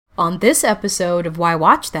on this episode of Why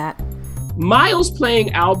Watch That. Miles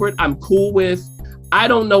playing Albert, I'm cool with. I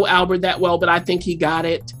don't know Albert that well, but I think he got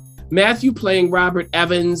it. Matthew playing Robert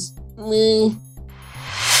Evans,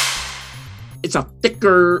 it's a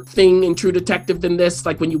thicker thing in True Detective than this.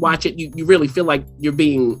 Like when you watch it, you really feel like you're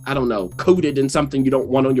being, I don't know, coated in something you don't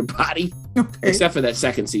want on your body. Okay. Except for that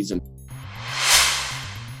second season.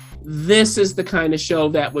 This is the kind of show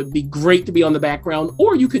that would be great to be on the background,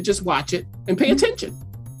 or you could just watch it and pay attention.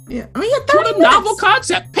 Yeah, I mean, what a novel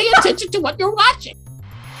concept. Pay attention to what you're watching.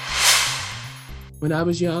 When I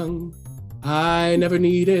was young, I never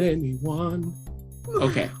needed anyone.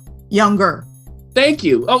 Okay. Younger. Thank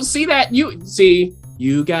you. Oh, see that?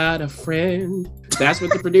 You got a friend. That's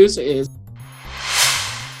what the producer is.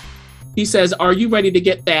 He says, are you ready to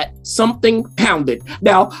get that something pounded?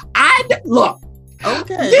 Now, look.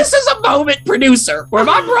 Okay. This is a moment, producer, where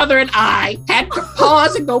my brother and I had to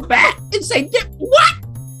pause and go back and say, what?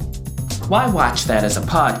 Why Watch That is a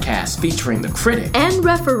podcast featuring the critic and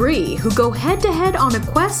referee who go head-to-head on a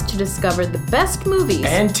quest to discover the best movies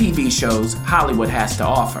and TV shows Hollywood has to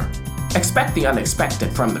offer. Expect the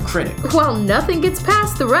unexpected from the critic. Well, nothing gets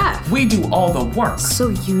past the ref. We do all the work, so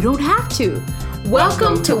you don't have to.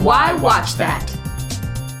 Welcome to Why Watch That.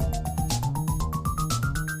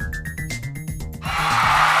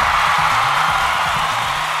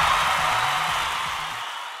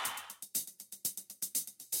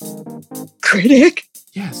 Critic?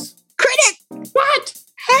 Yes. Critic! What?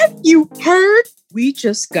 Have you heard? We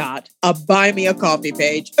just got a Buy Me a Coffee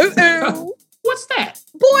page. Uh-oh. What's that?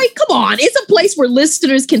 Boy, come on. It's a place where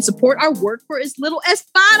listeners can support our work for as little as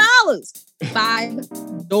 $5.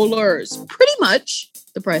 $5. Pretty much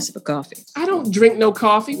the price of a coffee. I don't drink no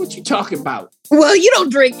coffee. What you talking about? Well, you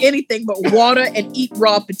don't drink anything but water and eat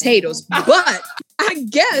raw potatoes. But I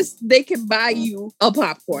guess they can buy you a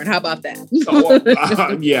popcorn. How about that?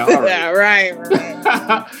 Yeah, all right. Yeah, right.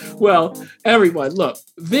 Well, everyone, look,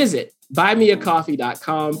 visit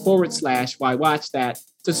buymeacoffee.com/why watch that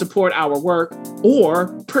to support our work or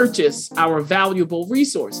purchase our valuable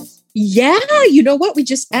resources. Yeah, you know what? We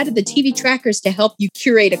just added the TV trackers to help you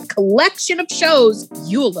curate a collection of shows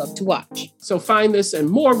you'll love to watch. So find this and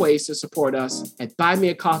more ways to support us at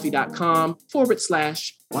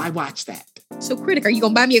buymeacoffee.com/why watch that. So, Critic, are you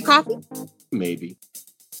going to buy me a coffee? Maybe.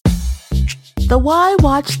 The Why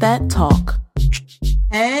Watch That Talk.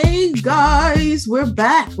 Hey guys, we're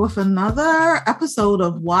back with another episode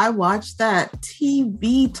of Why Watch That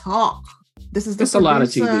TV Talk. This is a lot of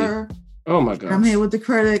TV. Oh my God. I'm here with the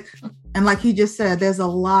critic. And like he just said, there's a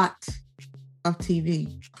lot of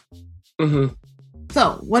TV. Mm-hmm.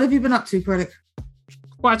 So what have you been up to, critic?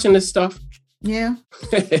 Watching this stuff. Yeah.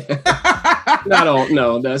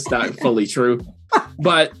 No, that's not fully true.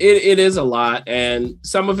 But it is a lot. And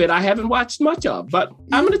some of it I haven't watched much of. But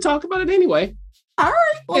I'm going to talk about it anyway. All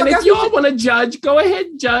right. Well, and if you all want to judge, go ahead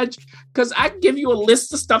and judge. Because I can give you a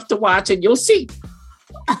list of stuff to watch and you'll see.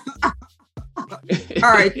 All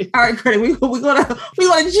right, critic. We're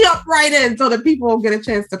gonna jump right in so that people will get a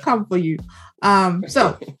chance to come for you.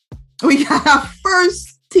 So we got our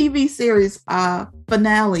first TV series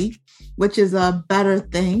finale, which is Better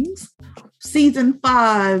Things, season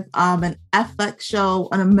 5, an FX show,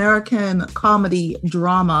 an American comedy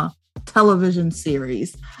drama television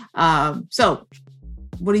series. So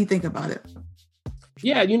what do you think about it?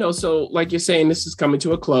 Yeah, so like you're saying, this is coming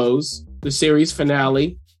to a close, the series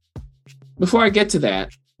finale. Before I get to that,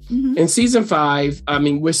 in season 5,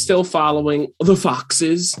 we're still following the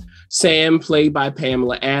Foxes. Sam, played by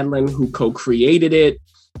Pamela Adlon, who co-created it.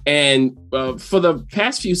 And for the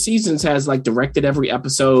past few seasons has directed every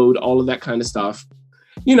episode, all of that kind of stuff.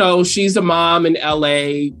 She's a mom in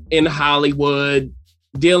LA, in Hollywood,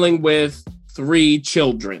 dealing with 3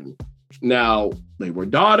 children. Now, they were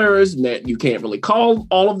daughters. You can't really call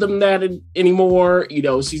all of them that anymore.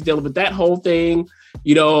 She's dealing with that whole thing.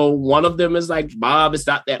 One of them is like, Bob, it's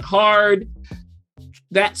not that hard.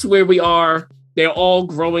 That's where we are. They're all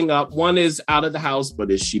growing up. One is out of the house, but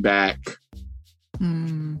is she back?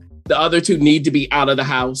 The other 2 need to be out of the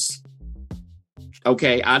house.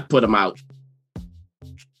 Okay, I'd put them out.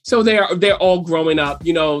 So they're all growing up.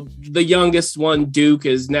 The youngest one, Duke,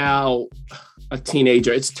 is now a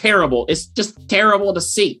teenager. It's terrible. It's just terrible to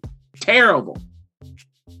see. Terrible.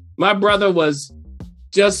 My brother was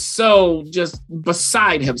just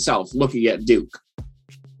beside himself looking at Duke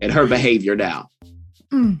and her behavior now.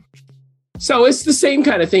 So it's the same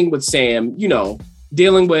kind of thing with Sam,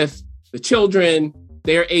 dealing with the children,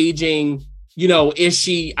 their aging, is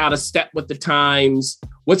she out of step with the times?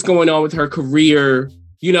 What's going on with her career?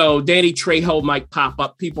 Danny Trejo might pop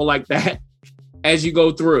up, people like that as you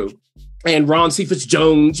go through. And Ron Cephas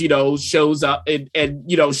Jones, shows up and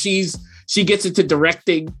she gets into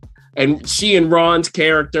directing, and she and Ron's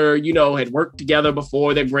character, had worked together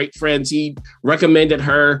before. They're great friends. He recommended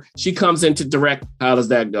her. She comes in to direct. How does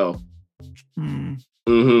that go?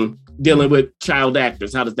 Dealing with child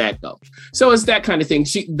actors. How does that go? So it's that kind of thing.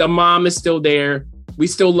 The mom is still there. We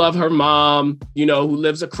still love her mom, who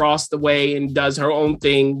lives across the way and does her own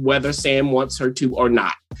thing, whether Sam wants her to or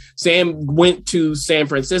not. Sam went to San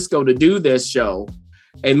Francisco to do this show,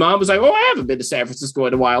 and mom was like, "Oh, I haven't been to San Francisco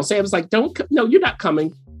in a while." Sam was like, "No, you're not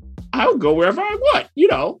coming. I'll go wherever I want."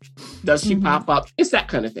 Does she pop up? It's that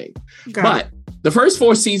kind of thing. But the first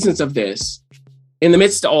 4 seasons of this, in the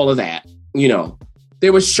midst of all of that,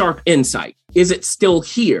 there was sharp insight. Is it still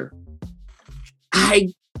here?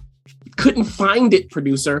 I couldn't find it,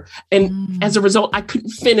 producer. And as a result, I couldn't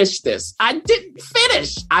finish this. I didn't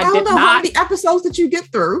finish. I don't know how many episodes did you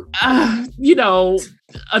get through?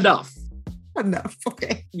 Enough. Enough.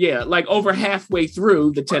 Okay. Yeah, like over halfway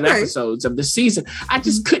through the 10 episodes of the season. I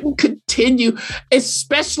just couldn't continue,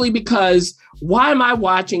 especially because why am I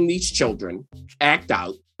watching these children act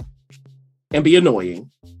out and be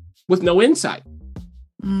annoying with no insight?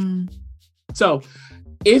 So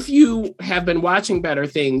if you have been watching Better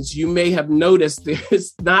Things, you may have noticed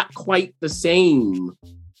it's not quite the same.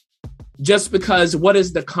 Just because what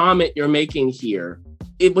is the comment you're making here?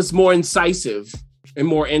 It was more incisive and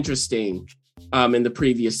more interesting in the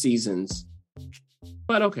previous seasons.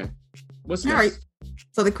 But okay. What's next? All right.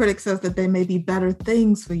 So the critic says that there may be better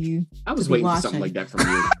things for you. I was waiting for something like that from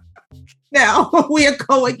you. Now we are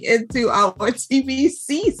going into our TV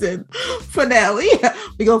season finale.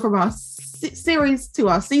 We go from our series to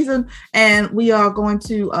our season, and we are going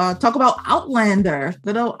to talk about Outlander.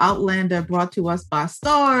 Little Outlander, brought to us by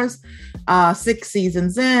Starz. 6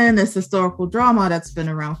 seasons in, this historical drama that's been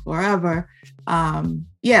around forever.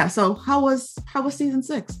 So how was season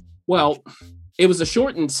 6? Well, it was a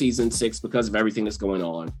shortened season 6 because of everything that's going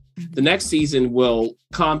on. The next season will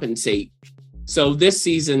compensate. So this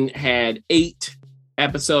season had 8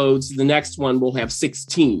 episodes. The next one will have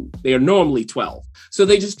 16. They are normally 12. So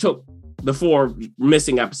they just took the 4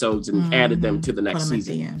 missing episodes and added them to the next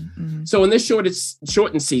season. So in this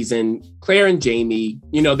shortened season, Claire and Jamie,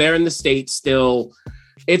 they're in the States still.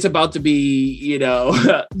 It's about to be,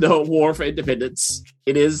 the War for Independence.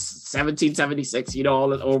 It is 1776,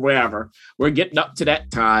 or wherever. We're getting up to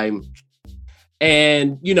that time.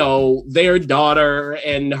 And, their daughter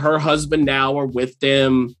and her husband now are with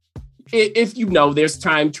them. If there's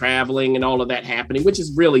time traveling and all of that happening, which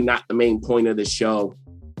is really not the main point of the show.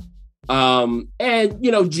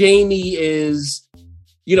 Jamie is,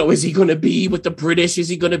 is he going to be with the British? Is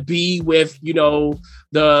he going to be with,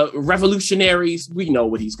 the revolutionaries? We know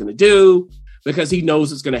what he's going to do because he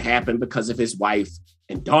knows it's going to happen because of his wife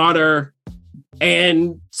and daughter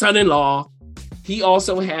and son-in-law. He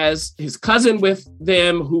also has his cousin with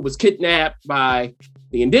them who was kidnapped by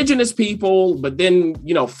the indigenous people, but then,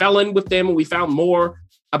 fell in with them. And we found more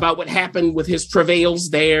about what happened with his travails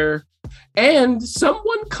there. And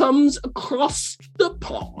someone comes across the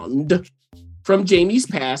pond from Jamie's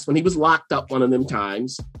past when he was locked up one of them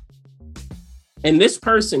times. And this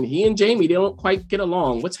person, he and Jamie, they don't quite get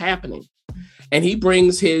along. What's happening? And he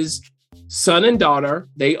brings his son and daughter.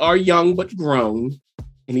 They are young but grown,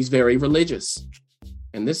 and he's very religious.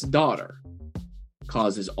 And this daughter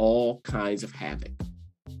causes all kinds of havoc.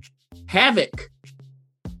 Havoc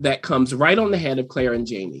that comes right on the head of Claire and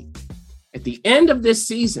Jamie. At the end of this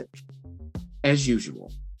season, as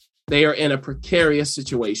usual, they are in a precarious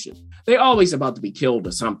situation. They're always about to be killed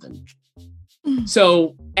or something.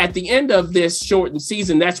 So at the end of this shortened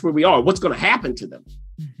season, that's where we are. What's going to happen to them?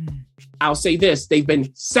 I'll say this. They've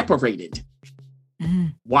been separated.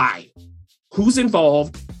 Why? Who's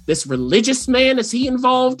involved? This religious man, is he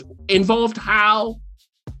involved? Involved how?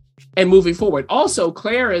 And moving forward. Also,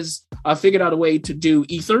 Claire has figured out a way to do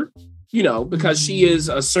ether, because she is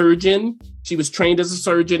a surgeon. She was trained as a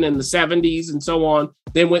surgeon in the 70s and so on.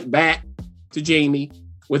 Then went back to Jamie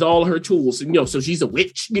with all her tools. And, so she's a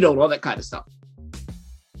witch, all that kind of stuff.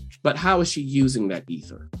 But how is she using that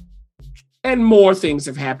ether? And more things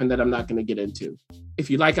have happened that I'm not going to get into. If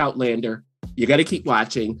you like Outlander, you got to keep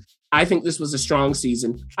watching. I think this was a strong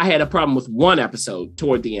season. I had a problem with one episode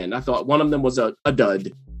toward the end. I thought one of them was a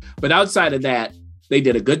dud. But outside of that, they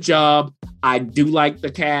did a good job. I do like the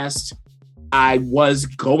cast. I was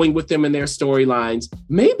going with them in their storylines.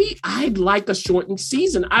 Maybe I'd like a shortened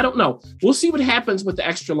season. I don't know. We'll see what happens with the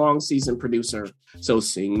extra long season, producer. So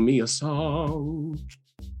sing me a song.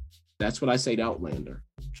 That's what I say to Outlander.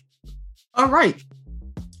 All right.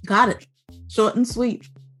 Got it. Short and sweet.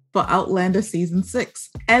 for Outlander season 6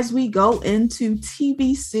 as we go into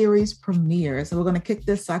TV series premieres. So we're going to kick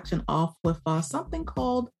this section off with something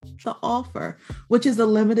called The Offer, which is a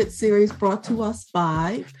limited series brought to us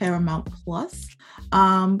by Paramount Plus.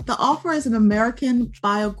 The Offer is an American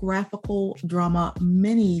biographical drama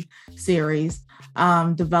mini series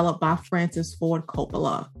developed by Francis Ford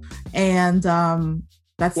Coppola, and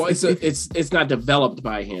that's it's not developed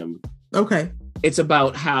by him. Okay. It's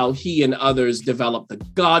about how he and others developed the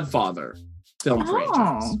Godfather film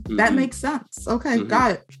franchise. That makes sense. Okay,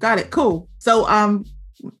 got it. Cool. So, a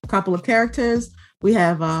couple of characters. We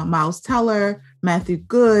have Miles Teller, Matthew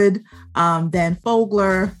Good, Dan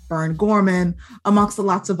Fogler, Vern Gorman, amongst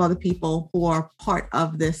lots of other people who are part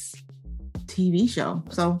of this TV show.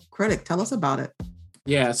 So, Critic, tell us about it.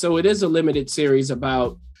 Yeah, so it is a limited series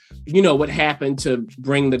about, what happened to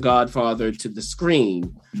bring the Godfather to the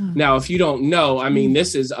screen. Now, if you don't know, I mean,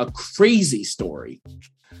 this is a crazy story,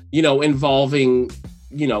 involving,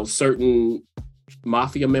 certain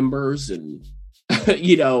mafia members and,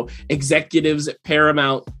 executives at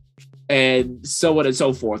Paramount and so on and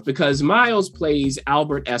so forth, because Miles plays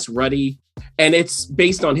Albert S. Ruddy, and it's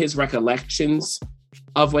based on his recollections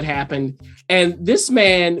of what happened. And this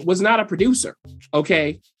man was not a producer,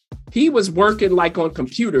 okay? He was working on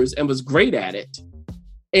computers and was great at it.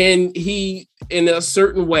 And he, in a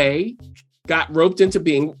certain way, got roped into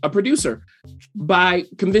being a producer by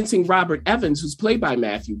convincing Robert Evans, who's played by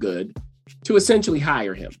Matthew Good, to essentially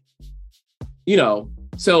hire him.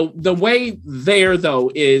 So the way there, though,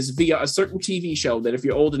 is via a certain TV show that if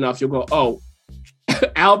you're old enough, you'll go, oh,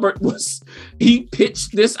 Albert he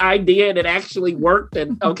pitched this idea and it actually worked.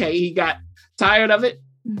 And okay, he got tired of it.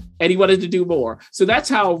 And he wanted to do more. So that's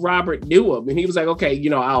how Robert knew him. And he was like, okay,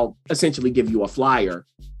 I'll essentially give you a flyer.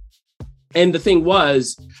 And the thing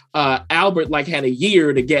was, Albert had a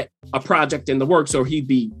year to get a project in the works or he'd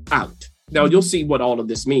be out. Now you'll see what all of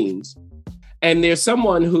this means. And there's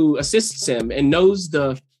someone who assists him and knows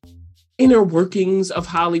the inner workings of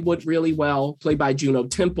Hollywood really well, played by Juno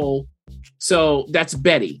Temple. So that's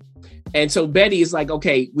Betty. And so Betty is like,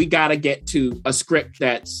 okay, we got to get to a script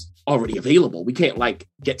that's already available. We can't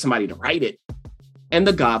get somebody to write it. And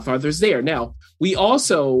the Godfather's there. Now, we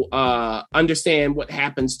also understand what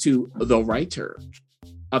happens to the writer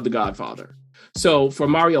of the Godfather. So for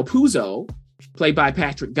Mario Puzo, played by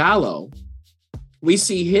Patrick Gallo, we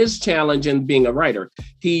see his challenge in being a writer.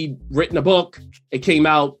 He'd written a book. It came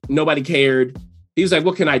out. Nobody cared. He was like,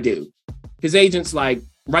 what can I do? His agent's like,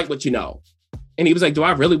 write what you know. And he was like, do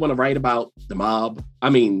I really want to write about the mob?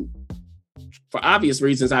 I mean, for obvious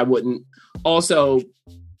reasons, I wouldn't. Also,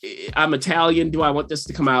 I'm Italian. Do I want this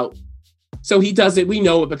to come out? So he does it. We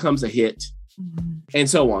know it becomes a hit and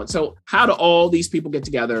so on. So how do all these people get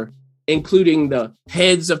together, including the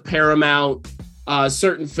heads of Paramount,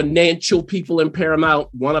 certain financial people in Paramount,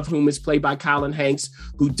 one of whom is played by Colin Hanks,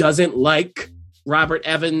 who doesn't like Robert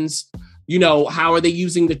Evans? How are they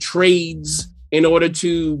using the trades in order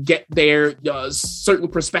to get their certain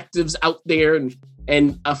perspectives out there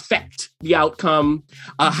and affect the outcome?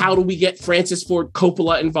 How do we get Francis Ford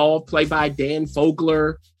Coppola involved, played by Dan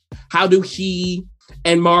Fogler? How do he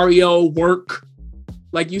and Mario work?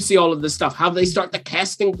 You see all of this stuff. How do they start the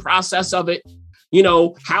casting process of it?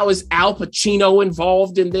 How is Al Pacino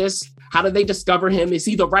involved in this? How do they discover him? Is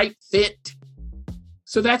he the right fit?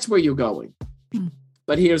 So that's where you're going.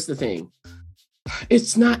 But here's the thing.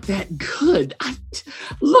 It's not that good.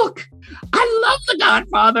 Look, I love The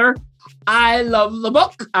Godfather. I love the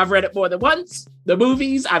book. I've read it more than once. The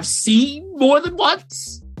movies I've seen more than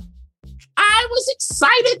once. I was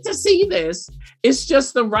excited to see this. It's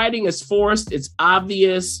just the writing is forced. It's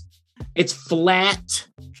obvious. It's flat.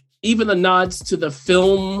 Even the nods to the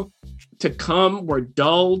film to come were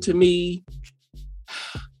dull to me.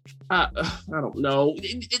 I don't know.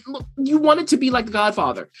 Look, you want it to be like The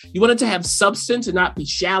Godfather. You want it to have substance and not be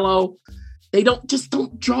shallow. They don't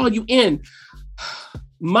draw you in.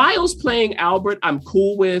 Miles playing Albert, I'm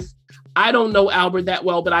cool with. I don't know Albert that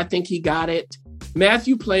well, but I think he got it.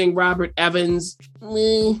 Matthew playing Robert Evans,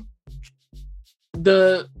 the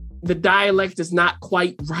dialect is not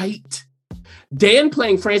quite right. Dan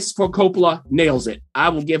playing Francis Ford Coppola nails it. I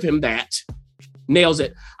will give him that. Nails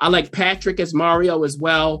it. I like Patrick as Mario as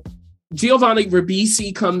well. Giovanni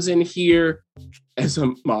Ribisi comes in here as a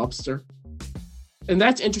mobster. And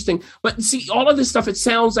that's interesting. But see, all of this stuff, it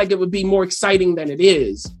sounds like it would be more exciting than it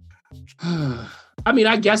is. I mean,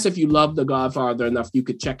 I guess if you love The Godfather enough, you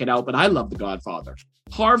could check it out. But I love The Godfather.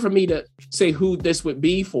 Hard for me to say who this would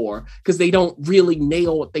be for because they don't really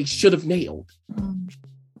nail what they should have nailed.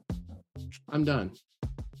 I'm done.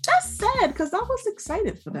 That's sad because I was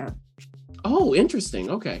excited for that. Oh, interesting.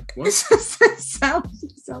 Okay. Well, It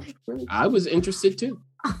sounds really. I was interested too.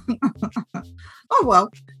 Oh,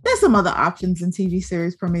 well, there's some other options in TV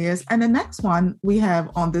series premieres. And the next one we have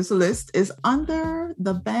on this list is Under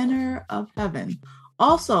the Banner of Heaven,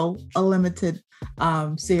 also a limited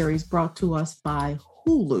series brought to us by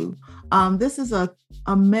Hulu. This is a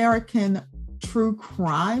American true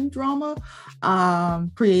crime drama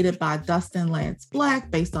created by Dustin Lance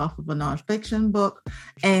Black, based off of a nonfiction book,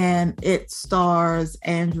 and it stars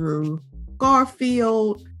Andrew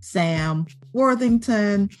Garfield, Sam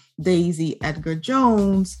Worthington, Daisy Edgar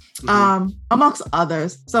Jones, amongst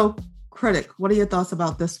others. So, Critic, what are your thoughts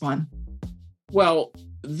about this one? Well,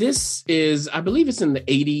 this is, I believe it's in the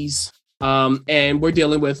 80s, and we're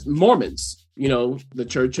dealing with Mormons, the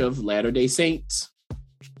Church of Latter-day Saints.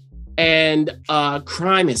 And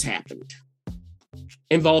crime has happened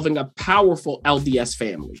involving a powerful LDS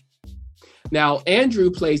family. Now, Andrew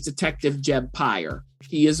plays Detective Jeb Pyre.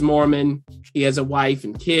 He is Mormon. He has a wife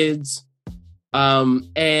and kids.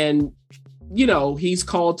 And, he's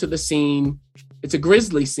called to the scene. It's a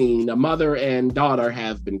grisly scene. A mother and daughter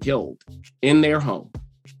have been killed in their home.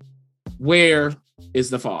 Where is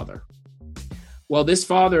the father? Well, this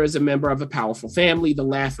father is a member of a powerful family, the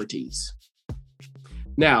Laffertys.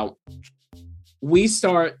 Now, we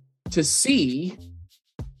start to see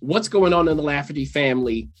what's going on in the Lafferty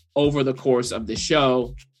family over the course of the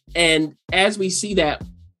show. And as we see that,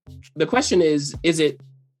 the question is it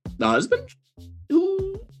the husband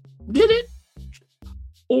who did it?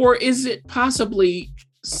 Or is it possibly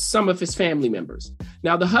some of his family members?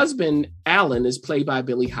 Now, the husband, Alan, is played by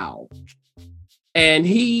Billy Howell. And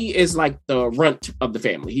he is like the runt of the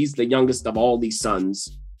family. He's the youngest of all these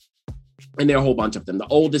sons. And there are a whole bunch of them. The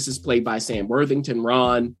oldest is played by Sam Worthington,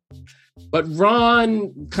 Ron. But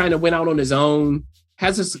Ron kind of went out on his own,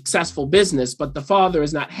 has a successful business, but the father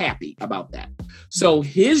is not happy about that. So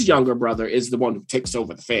his younger brother is the one who takes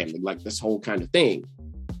over the family, like this whole kind of thing.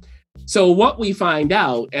 So what we find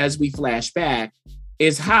out as we flash back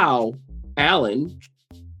is how Alan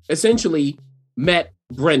essentially met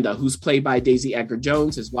Brenda, who's played by Daisy Edgar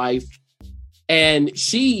Jones, his wife. And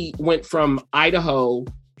she went from Idaho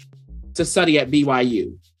to study at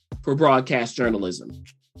BYU for broadcast journalism.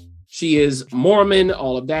 She is Mormon,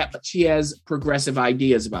 all of that, but she has progressive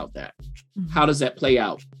ideas about that. Mm-hmm. How does that play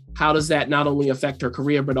out? How does that not only affect her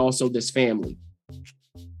career, but also this family?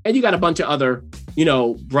 And you got a bunch of other,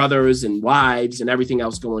 brothers and wives and everything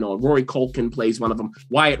else going on. Rory Culkin plays one of them.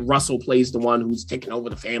 Wyatt Russell plays the one who's taken over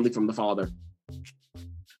the family from the father.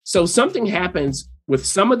 So something happens with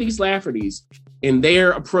some of these Laffertys in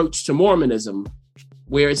their approach to Mormonism,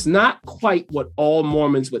 where it's not quite what all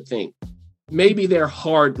Mormons would think. Maybe they're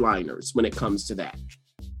hardliners when it comes to that.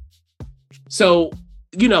 So,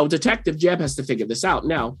 Detective Jeb has to figure this out.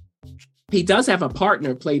 Now, he does have a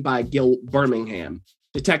partner played by Gil Birmingham,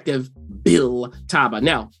 Detective Bill Taba.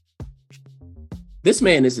 Now, this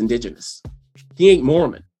man is indigenous. He ain't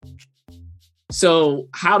Mormon. So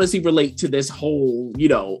how does he relate to this whole,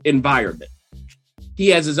 environment? He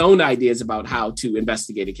has his own ideas about how to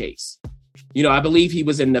investigate a case. I believe he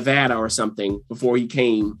was in Nevada or something before he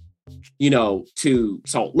came, to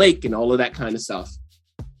Salt Lake and all of that kind of stuff.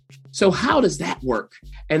 So how does that work?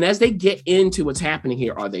 And as they get into what's happening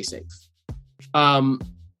here, are they safe?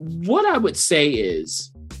 What I would say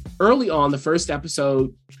is early on, the first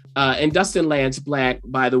episode, and Dustin Lance Black,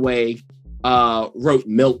 by the way, wrote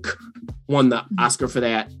Milk, won the Oscar for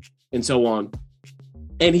that, and so on.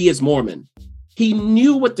 And he is Mormon. He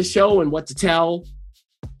knew what to show and what to tell.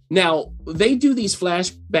 Now, they do these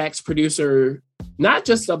flashbacks, producer, not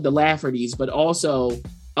just of the Laffertys, but also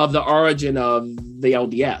of the origin of the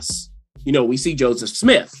LDS. We see Joseph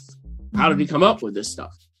Smith. How did he come up with this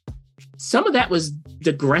stuff? Some of that was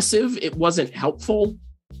digressive. It wasn't helpful.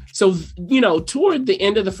 So, toward the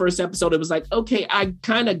end of the first episode, it was like, okay, I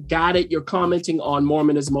kind of got it. You're commenting on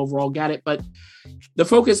Mormonism overall, got it. But the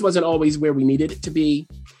focus wasn't always where we needed it to be.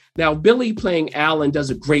 Now, Billy playing Alan does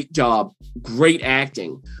a great job, great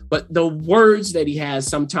acting. But the words that he has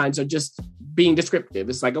sometimes are just being descriptive.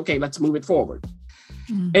 It's like, okay, let's move it forward.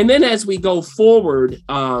 Mm-hmm. And then as we go forward,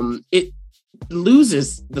 it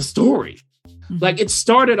loses the story. Mm-hmm. Like it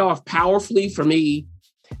started off powerfully for me.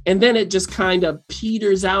 And then it just kind of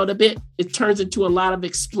peters out a bit. It turns into a lot of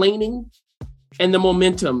explaining and the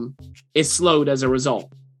momentum is slowed as a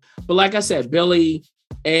result. But like I said, Billy,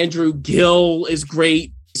 Andrew, Gil is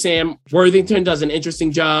great. Sam Worthington does an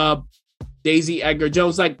interesting job. Daisy Edgar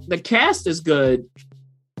Jones, like the cast is good.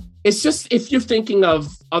 It's just, if you're thinking of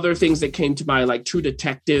other things that came to mind, like True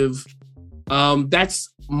Detective,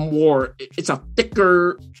 That's more, it's a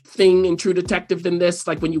thicker thing in True Detective than this.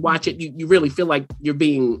 Like when you watch it, you really feel like you're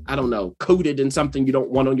being, I don't know, coated in something you don't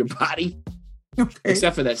want on your body. Okay.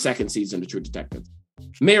 Except for that second season of True Detective.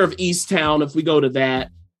 Mayor of Easttown, if we go to that,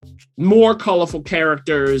 more colorful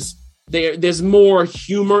characters. There's more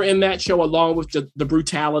humor in that show along with the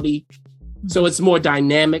brutality. So it's more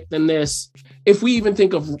dynamic than this. If we even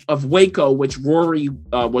think of Waco, which Rory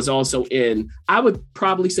was also in, I would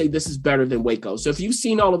probably say this is better than Waco. So if you've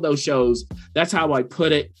seen all of those shows, that's how I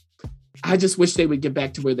put it. I just wish they would get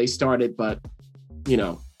back to where they started, but,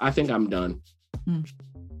 I think I'm done.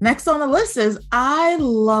 Next on the list is I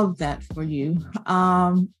Love That For You.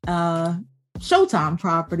 Showtime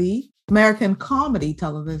property, American comedy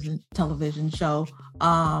television show,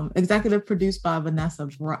 executive produced by Vanessa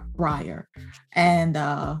Breyer and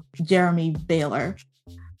Jeremy Baylor,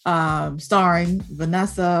 starring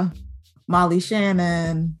Vanessa, Molly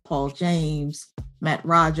Shannon, Paul James, Matt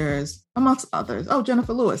Rogers, amongst others. Oh,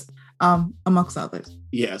 Jennifer Lewis, amongst others.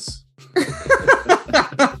 Yes.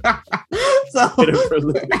 Jennifer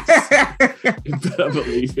Lewis. You better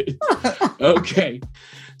believe it. Okay.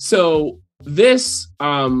 So this,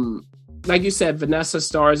 like you said, Vanessa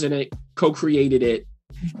stars in it, co-created it,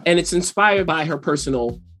 and it's inspired by her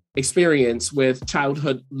personal experience with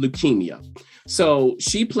childhood leukemia. So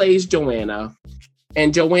she plays Joanna,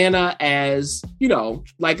 and Joanna, as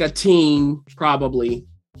like a teen probably,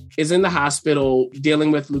 is in the hospital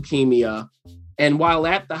dealing with leukemia. And while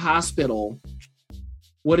at the hospital,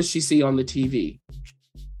 what does she see on the TV?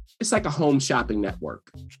 It's like a home shopping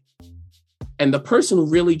network. And the person who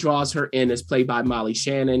really draws her in is played by Molly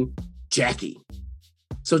Shannon, Jackie.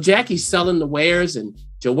 So Jackie's selling the wares and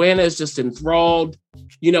Joanna is just enthralled.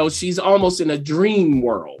 She's almost in a dream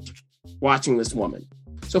world watching this woman.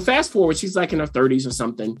 So fast forward, she's like in her 30s or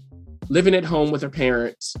something, living at home with her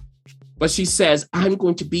parents. But she says, I'm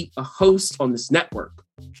going to be a host on this network.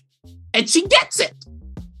 And she gets it.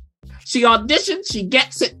 She auditions, she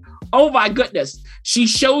gets it. Oh my goodness. She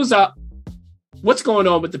shows up. What's going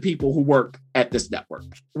on with the people who work at this network,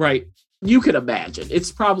 right? You can imagine.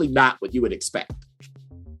 It's probably not what you would expect.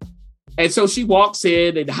 And so she walks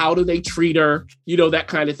in and how do they treat her? That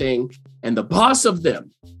kind of thing. And the boss of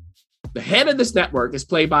them, the head of this network, is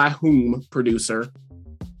played by whom, producer?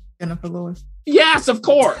 Jennifer Lewis. Yes, of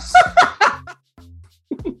course.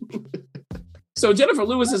 So Jennifer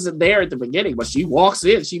Lewis isn't there at the beginning, but she walks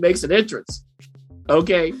in, she makes an entrance.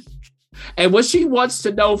 Okay. And what she wants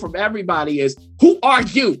to know from everybody is, who are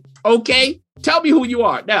you? Okay. Tell me who you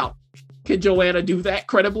are. Now, can Joanna do that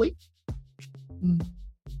credibly?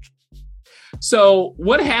 So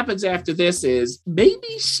what happens after this is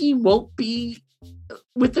maybe she won't be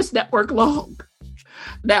with this network long.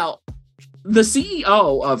 Now, the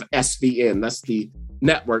CEO of SVN, that's the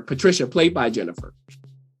network, Patricia, played by Jennifer,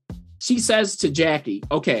 she says to Jackie,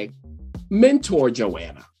 okay, mentor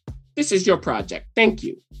Joanna. This is your project. Thank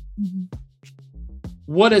you. Mm-hmm.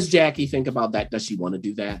 What does Jackie think about that? Does she want to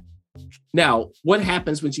do that? Now, what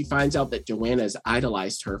happens when she finds out that Joanna has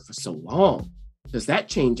idolized her for so long? Does that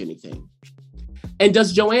change anything? And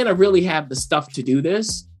does Joanna really have the stuff to do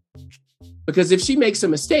this? Because if she makes a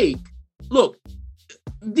mistake, look,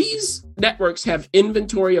 these networks have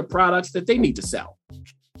inventory of products that they need to sell.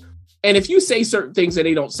 And if you say certain things that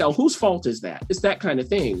they don't sell, whose fault is that? It's that kind of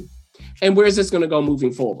thing. And where's this going to go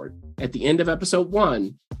moving forward? At the end of episode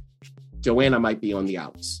 1, Joanna might be on the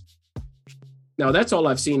outs. Now, that's all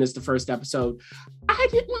I've seen is the first episode. I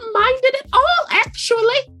didn't mind it at all,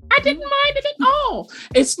 actually. I didn't mind it at all.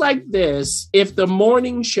 It's like this. If the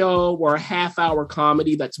morning show were a half-hour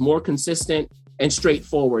comedy that's more consistent and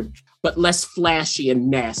straightforward, but less flashy and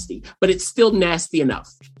nasty, but it's still nasty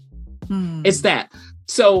enough. It's that.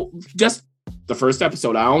 So just the first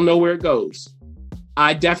episode, I don't know where it goes.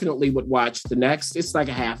 I definitely would watch the next. It's like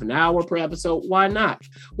a half an hour per episode. Why not?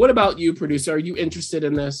 What about you, producer? Are you interested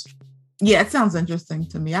in this? Yeah, it sounds interesting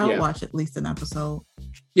to me. I would watch at least an episode.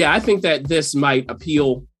 Yeah, I think that this might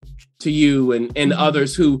appeal to you and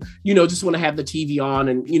others who, just want to have the TV on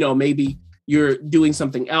and, maybe you're doing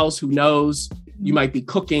something else. Who knows? You might be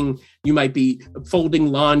cooking. You might be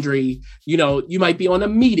folding laundry. You might be on a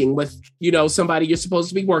meeting with, somebody you're supposed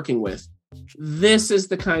to be working with. This is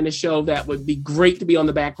the kind of show that would be great to be on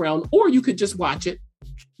the background, or you could just watch it,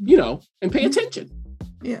 and pay attention.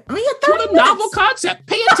 Yeah. I mean, what a novel concept.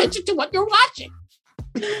 Pay attention to what you're watching.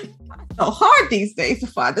 It's so hard these days to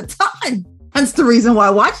find the time. That's the reason why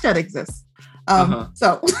Watch That exists.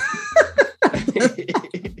 So,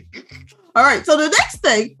 all right. So the next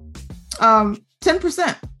thing,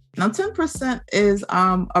 10%. Now, 10% is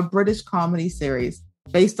a British comedy series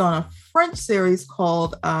based on a French series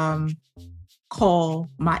called Call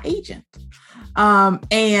My Agent.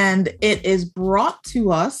 And it is brought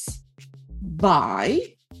to us by,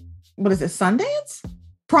 what is it, Sundance?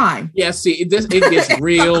 Prime. Yeah, see, it gets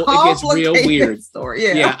real. It gets real weird. Story.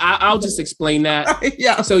 Yeah, I'll just explain that.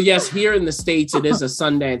 Yeah. So yes, here in the States, it is a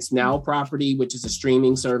Sundance Now property, which is a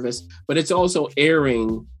streaming service, but it's also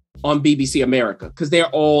airing on BBC America because they're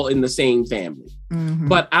all in the same family. Mm-hmm.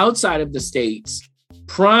 But outside of the States,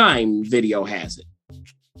 Prime Video has it.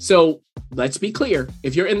 So let's be clear.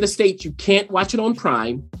 If you're in the States, you can't watch it on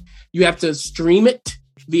Prime. You have to stream it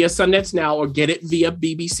via Sundance Now or get it via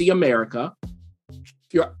BBC America.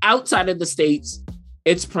 If you're outside of the States,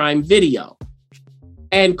 it's Prime Video.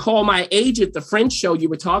 And Call My Agent, the French show you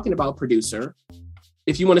were talking about, producer,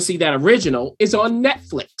 if you want to see that original, is on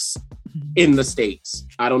Netflix in the States.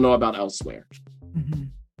 I don't know about elsewhere. Mm-hmm.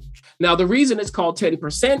 Now, the reason it's called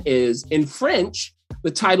 10% is in French,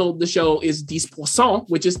 the title of the show is 10%,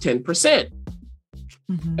 which is 10%.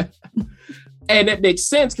 Mm-hmm. And it makes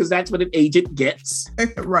sense because that's what an agent gets.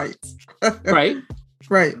 Right. Right?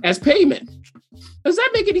 Right. As payment. Does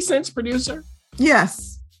that make any sense, producer?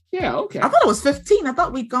 Yes. Yeah, okay. I thought it was 15. I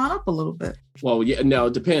thought we'd gone up a little bit. Well, yeah, no,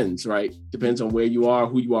 it depends, right? Depends on where you are,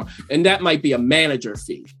 who you are. And that might be a manager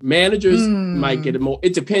fee. Managers might get it more.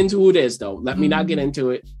 It depends who it is, though. Let me not get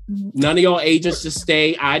into it. None of y'all agents just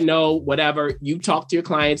stay. I know, whatever. You talk to your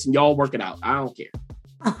clients and y'all work it out. I don't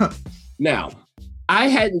care. Now, I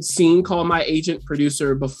hadn't seen Call My Agent,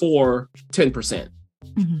 producer before 10%.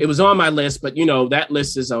 It was on my list, but, that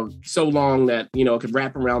list is so long that, it could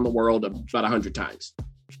wrap around the world about 100 times.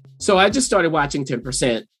 So I just started watching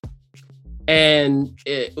 10%. And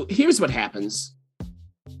here's what happens.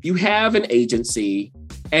 You have an agency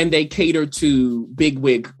and they cater to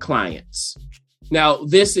bigwig clients. Now,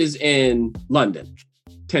 this is in London,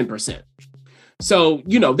 10%. So,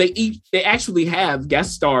 they actually have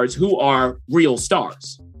guest stars who are real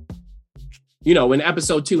stars. In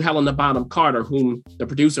episode 2, Helena Bonham Carter, whom the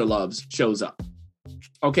producer loves, shows up.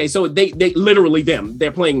 Okay, so they literally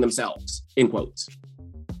they're playing themselves, in quotes.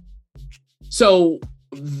 So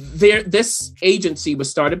this agency was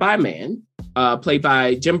started by a man, played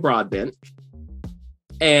by Jim Broadbent.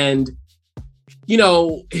 And,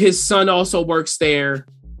 his son also works there.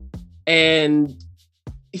 And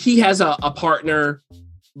he has a partner,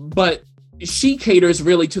 but she caters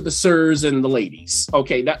really to the sirs and the ladies.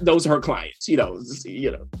 Okay, those are her clients,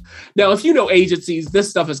 Now, if you know agencies, this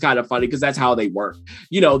stuff is kind of funny because that's how they work.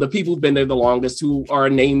 The people who've been there the longest, who are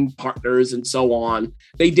named partners and so on,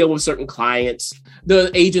 they deal with certain clients. The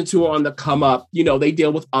agents who are on the come up, they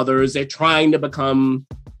deal with others. They're trying to become,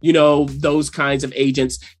 those kinds of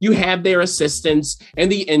agents. You have their assistants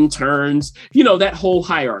and the interns, that whole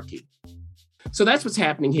hierarchy. So that's what's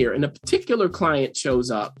happening here. And a particular client shows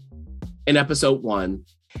up in episode 1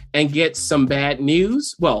 and gets some bad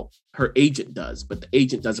news. Well, her agent does, but the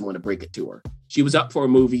agent doesn't want to break it to her. She was up for a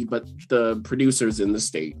movie, but the producers in the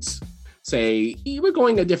States say, we're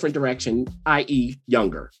going a different direction, i.e.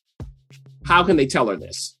 younger. How can they tell her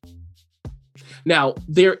this? Now,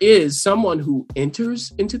 there is someone who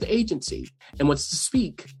enters into the agency and wants to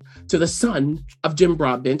speak to the son of Jim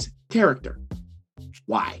Broadbent's character.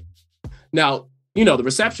 Why? Now, the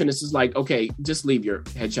receptionist is like, okay, just leave your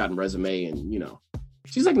headshot and resume. And,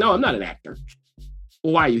 she's like, no, I'm not an actor.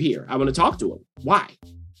 Well, why are you here? I want to talk to him. Why?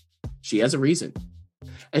 She has a reason.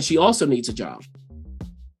 And she also needs a job.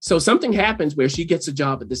 So something happens where she gets a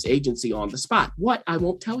job at this agency on the spot. What? I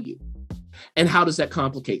won't tell you. And how does that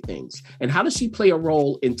complicate things? And how does she play a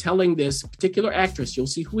role in telling this particular actress, you'll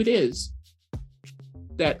see who it is,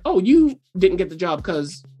 that, oh, you didn't get the job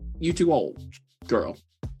because you're too old, girl.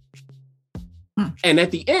 And at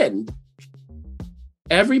the end,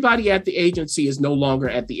 everybody at the agency is no longer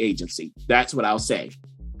at the agency. That's what I'll say.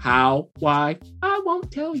 How? Why? I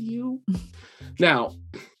won't tell you. Now,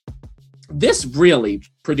 this really,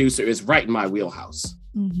 producer, is right in my wheelhouse.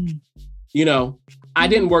 Mm-hmm. I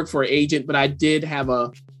didn't work for an agent, but I did have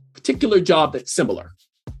a particular job that's similar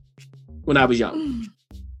when I was young.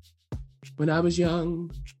 When I was young,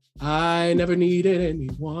 I never needed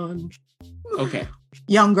anyone. Okay.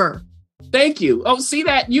 Younger. Thank you. Oh, see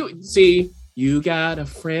that? You got a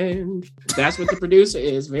friend. That's what the producer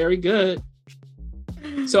is. Very good.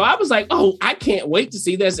 So I was like, oh, I can't wait to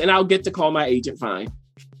see this. And I'll get to Call My Agent fine.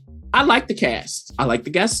 I like the cast. I like the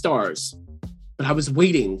guest stars. But I was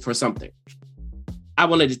waiting for something. I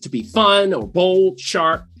wanted it to be fun or bold,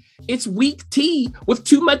 sharp. It's weak tea with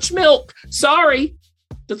too much milk. Sorry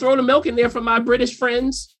to throw the milk in there for my British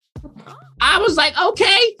friends. I was like,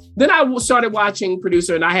 okay. Then I started watching,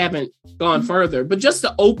 producer, and I haven't gone further, but just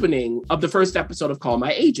the opening of the first episode of Call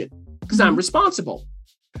My Agent, because I'm responsible.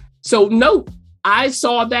 So note I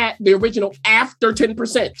saw that, the original, after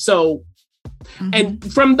 10%. So, and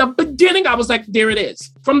from the beginning, I was like, there it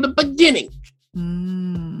is. From the beginning.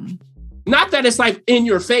 Not that it's like in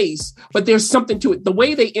your face, but there's something to it. The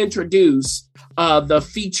way they introduce the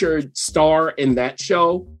featured star in that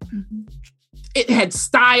show, it had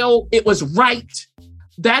style. It was right.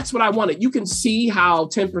 That's what I wanted. You can see how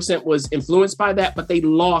 10% was influenced by that, but they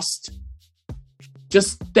lost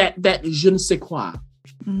just that je ne sais quoi.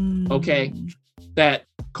 Okay, that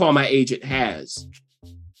Call My Agent has.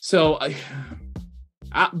 So,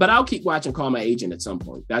 but I'll keep watching Call My Agent at some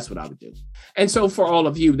point. That's what I would do. And so for all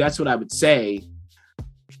of you, that's what I would say.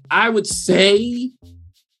 I would say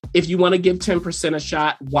if you want to give 10% a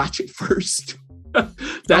shot, watch it first.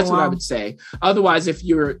 That's what I would say. Otherwise, if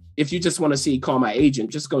you just want to see Call My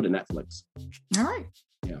Agent, just go to Netflix. All right.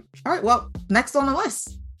 Yeah. All right. Well, next on the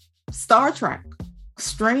list, Star Trek: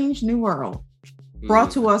 Strange New World,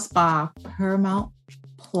 brought to us by Paramount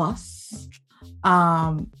Plus.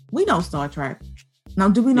 We know Star Trek. Now,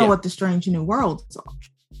 do we know what the Strange New Worlds are?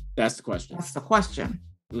 That's the question. That's the question.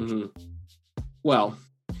 Well,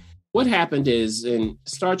 what happened is in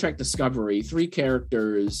Star Trek Discovery, 3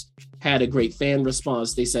 characters had a great fan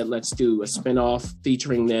response. They said, let's do a spinoff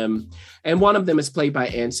featuring them. And one of them is played by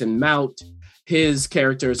Anson Mount. His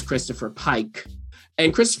character is Christopher Pike.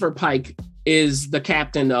 And Christopher Pike is the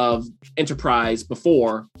captain of Enterprise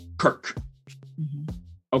before Kirk.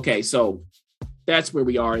 Okay, so that's where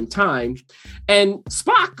we are in time. And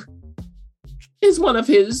Spock is one of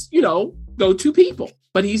his, go-to people,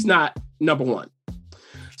 but he's not number one.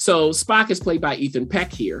 So Spock is played by Ethan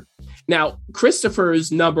Peck here. Now,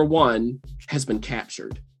 Christopher's number one has been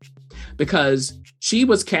captured because she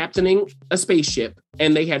was captaining a spaceship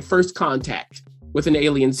and they had first contact with an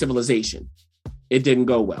alien civilization. It didn't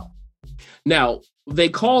go well. Now, they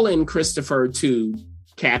call in Christopher to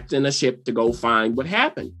captain a ship to go find what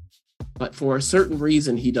happened. But for a certain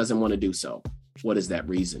reason, he doesn't want to do so. What is that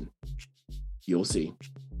reason? You'll see.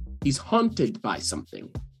 He's haunted by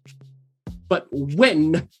something. But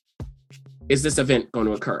when is this event going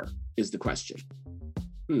to occur is the question.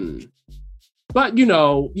 But,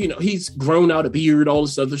 he's grown out a beard, all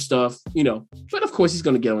this other stuff, But of course, he's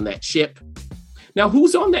going to get on that ship. Now,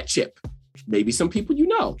 who's on that ship? Maybe some people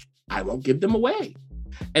I won't give them away.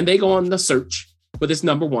 And they go on the search for this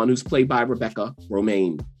number one, who's played by Rebecca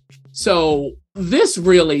Romijn. So this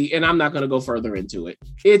really, and I'm not going to go further into it,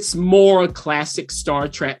 it's more classic Star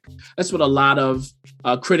Trek. That's what a lot of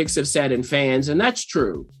critics have said and fans, and that's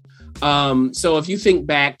true. So if you think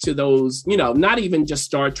back to those, not even just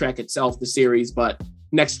Star Trek itself, the series, but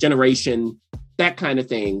Next Generation, that kind of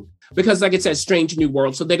thing. Because like it says, Strange New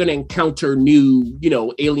World, so they're going to encounter new,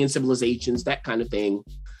 alien civilizations, that kind of thing.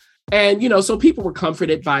 And, so people were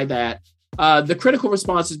comforted by that. The critical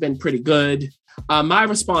response has been pretty good. My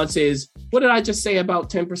response is, what did I just say about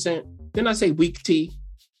 10%? Didn't I say weak tea?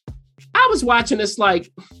 I was watching this like,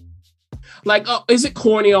 oh, is it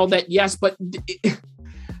corny, all that? Yes, but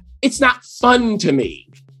it's not fun to me.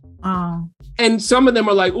 And some of them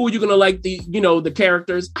are like, oh, you're going to like the, the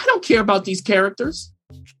characters. I don't care about these characters.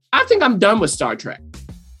 I think I'm done with Star Trek.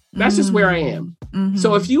 That's just where I am.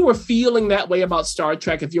 So if you were feeling that way about Star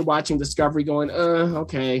Trek, if you're watching Discovery going,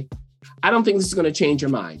 okay, I don't think this is going to change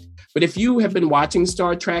your mind. But if you have been watching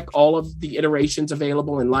Star Trek, all of the iterations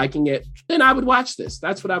available and liking it, then I would watch this.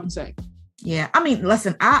 That's what I would say. Yeah. I mean,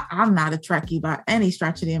 listen, I'm not a Trekkie by any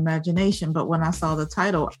stretch of the imagination, but when I saw the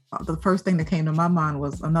title, the first thing that came to my mind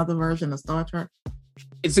was another version of Star Trek.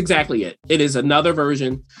 It's exactly it. It is another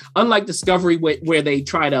version. Unlike Discovery, where they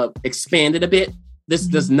try to expand it a bit, this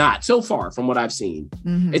does not, so far from what I've seen.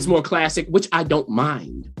 It's more classic, which I don't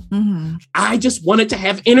mind. I just want it to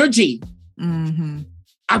have energy.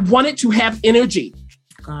 I want it to have energy.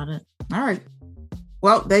 Got it. All right.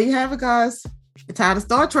 Well, there you have it, guys. You're tired of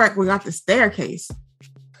Star Trek. We got The Staircase,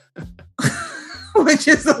 which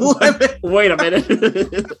is a limit. Wait a minute.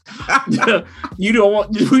 We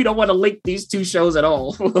don't want to link these two shows at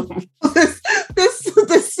all.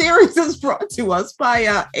 This series is brought to us by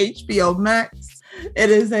HBO Max. It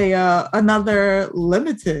is another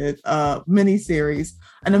limited miniseries,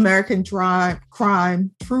 an American true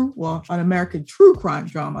crime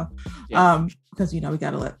drama. Yeah. Because we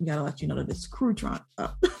gotta let you know that it's true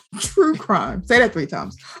crime. Say that 3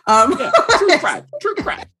 times. True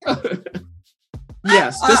crime.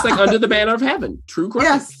 Yes, just like Under the Banner of Heaven. True crime.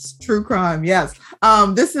 Yes, true crime. Yes.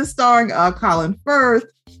 This is starring Colin Firth,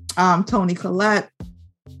 Toni Collette,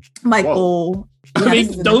 Michael. I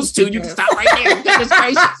mean, those two, you can stop right there. Goodness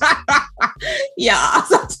gracious. Yeah.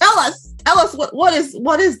 So tell us what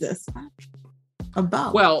is this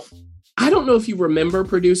about? Well, I don't know if you remember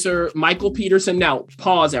producer Michael Peterson. Now,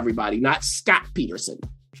 pause everybody, not Scott Peterson.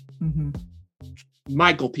 Mm-hmm.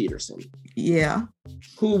 Michael Peterson. Yeah.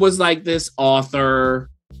 Who was like this author,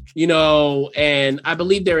 you know, and I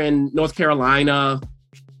believe they're in North Carolina.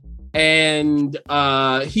 And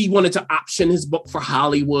he wanted to option his book for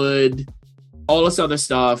Hollywood, all this other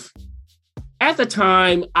stuff. At the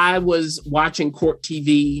time, I was watching Court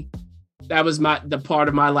TV. That was the part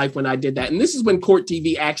of my life when I did that. And this is when Court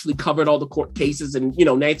TV actually covered all the court cases. And, you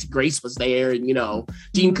know, Nancy Grace was there and, you know,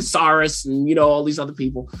 Gene Casares and, you know, all these other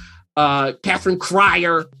people. Catherine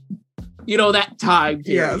Cryer, you know, that time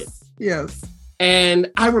period. Yes.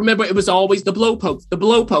 And I remember it was always the blow poke.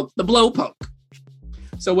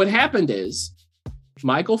 So what happened is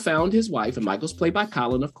Michael found his wife, and Michael's played by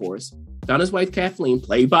Colin, of course, found his wife, Kathleen,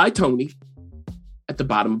 played by Tony, at the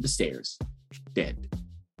bottom of the stairs, dead.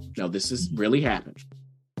 Now, this has really happened.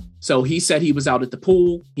 So he said he was out at the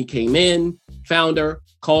pool. He came in, found her,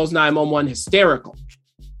 calls 911, hysterical.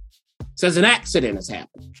 Says an accident has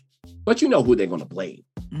happened. But you know who they're going to blame.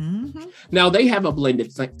 Mm-hmm. Now, they have a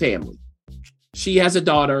blended family. She has a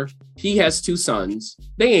daughter. He has 2 sons.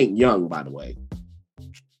 They ain't young, by the way.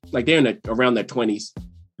 Like they're around their 20s.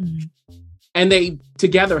 Mm-hmm. And they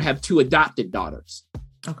together have 2 adopted daughters.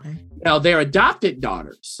 Okay. Now, their adopted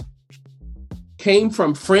daughters came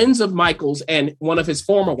from friends of Michael's and one of his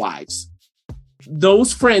former wives.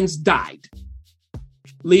 Those friends died,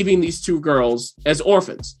 leaving these 2 girls as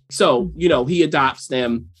orphans. So, you know, he adopts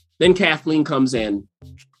them. Then Kathleen comes in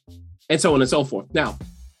and so on and so forth. Now,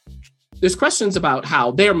 there's questions about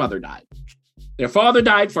how their mother died. Their father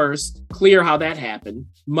died first. Clear how that happened.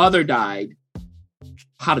 Mother died.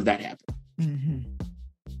 How did that happen? Mm-hmm.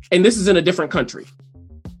 And this is in a different country.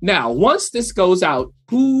 Now, once this goes out,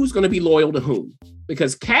 who's going to be loyal to whom?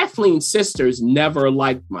 Because Kathleen's sisters never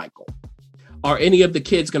liked Michael. Are any of the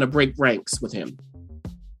kids going to break ranks with him?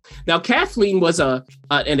 Now, Kathleen was an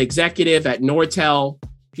executive at Nortel,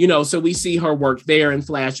 you know, so we see her work there in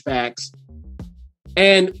flashbacks.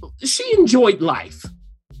 And she enjoyed life.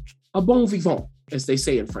 A bon vivant, as they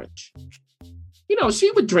say in French. You know, she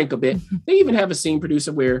would drink a bit. They even have a scene,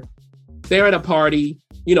 producer, where they're at a party.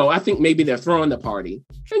 You know, I think maybe they're throwing the party.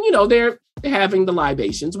 And, you know, they're having the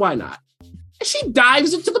libations. Why not? And she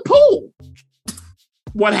dives into the pool.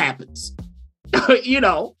 What happens? You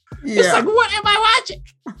know, It's like, what am I watching?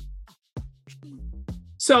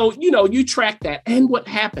 So, you know, you track that. And what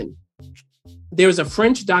happened? There's a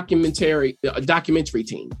French documentary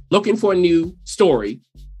team looking for a new story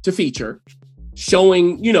to feature,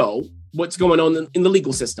 showing, you know, what's going on in the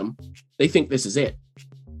legal system. They think this is it.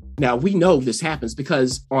 Now, we know this happens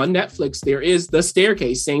because on Netflix, there is The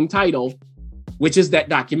Staircase, same title, which is that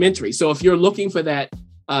documentary. So if you're looking for that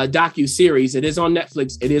docu-series, it is on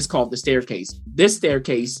Netflix. It is called The Staircase. This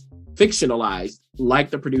staircase, fictionalized,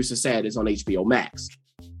 like the producer said, is on HBO Max.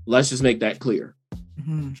 Let's just make that clear.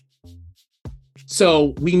 Mm-hmm.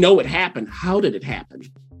 So we know it happened. How did it happen?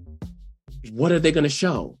 What are they going to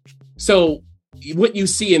show? So what you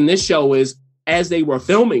see in this show is as they were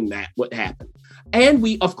filming that, what happened. And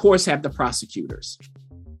we, of course, have the prosecutors.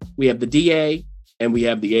 We have the DA and we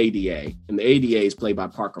have the ADA. And the ADA is played by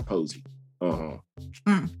Parker Posey. Uh-huh.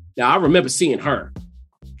 Mm. Now, I remember seeing her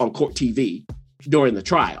on Court TV during the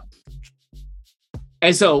trial.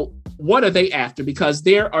 And so what are they after? Because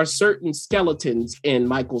there are certain skeletons in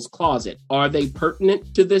Michael's closet. Are they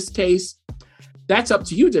pertinent to this case? That's up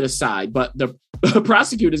to you to decide. But the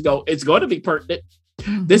prosecutors go, it's going to be pertinent.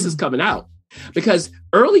 Mm-hmm. This is coming out. Because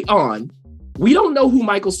early on, we don't know who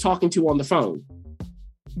Michael's talking to on the phone.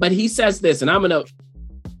 But he says this, and I'm going to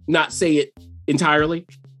not say it entirely.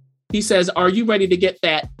 He says, are you ready to get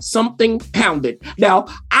that something pounded? Now,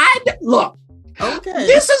 look, okay.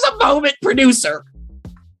 This is a moment, producer,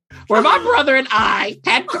 where my brother and I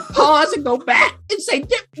had to pause and go back and say,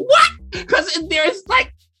 what? Because there's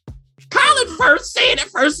like, Colin first saying it,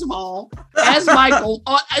 first of all, as Michael.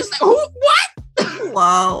 It's like, who? What?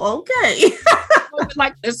 Wow, okay.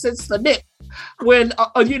 Like this is the Nick. When,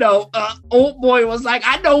 old boy was like,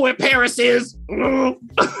 I know where Paris is.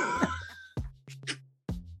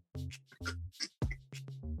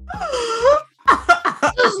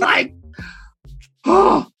 It's like,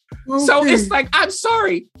 oh. Okay. So it's like, I'm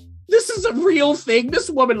sorry. This is a real thing. This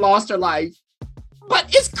woman lost her life. But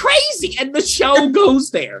it's crazy. And the show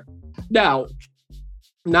goes there. Now,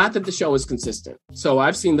 not that the show is consistent. So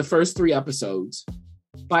I've seen the first 3 episodes.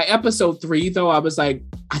 By episode 3, though, I was like,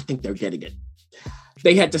 I think they're getting it.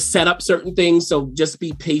 They had to set up certain things. So just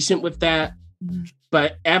be patient with that.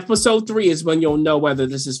 But episode 3 is when you'll know whether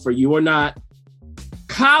this is for you or not.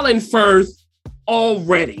 Colin Firth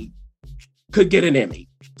already could get an Emmy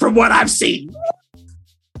from what I've seen.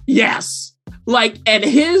 Yes. Like, and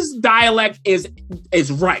his dialect is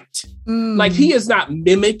right. Like, he is not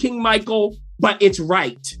mimicking Michael, but it's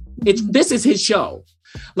right. This is his show.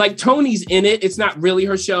 Like, Tony's in it. It's not really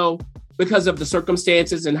her show because of the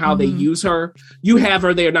circumstances and how they use her. You have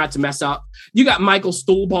her there not to mess up. You got Michael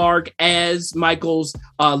Stuhlbarg as Michael's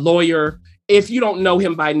lawyer. If you don't know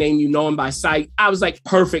him by name, you know him by sight. I was like,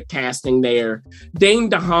 perfect casting there. Dane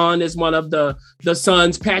DeHaan is one of the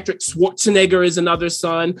sons. Patrick Schwarzenegger is another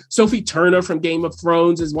son. Sophie Turner from Game of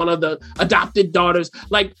Thrones is one of the adopted daughters.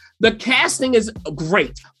 Like, the casting is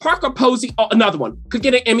great. Parker Posey, another one, could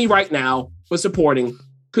get an Emmy right now for supporting.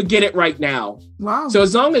 Could get it right now. Wow. So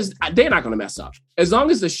as long as they're not going to mess up, as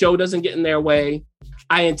long as the show doesn't get in their way,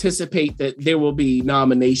 I anticipate that there will be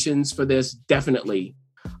nominations for this, definitely.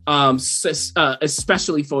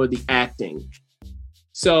 Especially for the acting.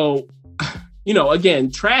 So,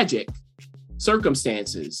 again, tragic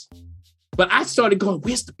circumstances. But I started going,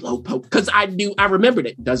 where's the blowpoke? Because I remembered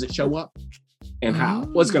it. Does it show up? And how?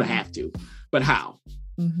 Well, it's going to have to, but how?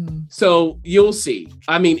 So you'll see.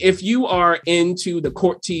 I mean, if you are into the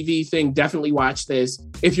court TV thing, definitely watch this.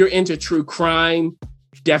 If you're into true crime,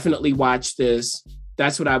 definitely watch this.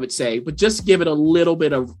 That's what I would say. But just give it a little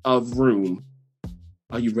bit of room.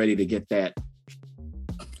 Are you ready to get that?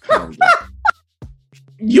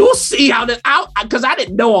 You'll see how because I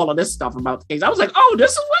didn't know all of this stuff about the case. I was like, oh,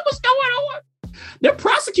 this is what was going on. The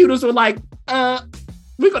prosecutors were like,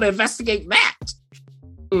 we're going to investigate that.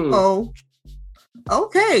 Oh,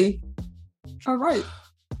 okay. All right.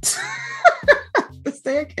 The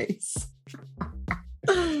staircase.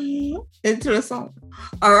 Into the song.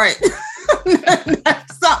 All right.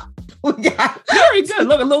 Next up, we got very good.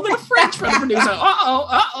 Look, a little bit of French from the producer.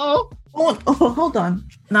 Oh, hold on.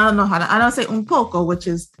 Now I don't know how to. I don't say un poco, which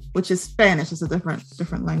is Spanish. It's a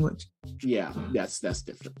different language. Yeah, that's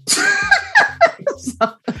different.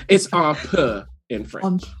 It's un peu in French.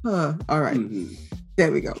 Un peu. All right.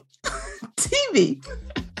 There we go. TV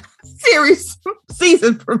series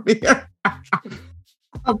season premiere.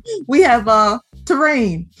 We have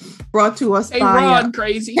Terrain brought to us by Ron,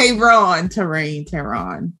 crazy. Hey Ron, Terrain. Hey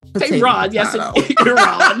Ron, yes, Ron.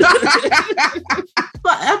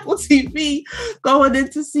 But Apple TV going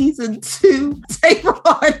into season 2.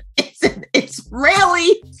 Tehran is an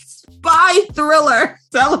Israeli spy thriller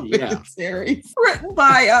television series written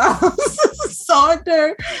by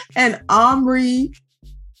Sonder and Omri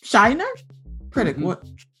Shiner. Critic, what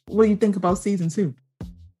do you think about season 2?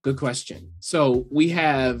 Good question. So we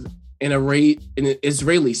have an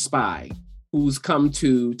Israeli spy who's come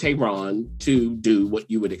to Tehran to do what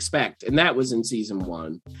you would expect. And that was in season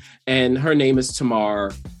 1. And her name is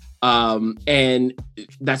Tamar. And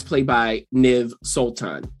that's played by Niv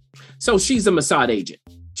Sultan. So she's a Mossad agent.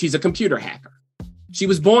 She's a computer hacker. She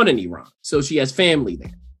was born in Iran. So she has family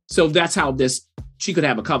there. So that's how she could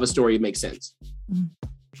have a cover story. It makes sense.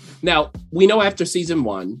 Now, we know after season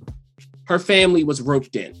 1, her family was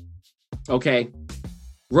roped in. Okay.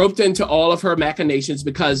 Roped into all of her machinations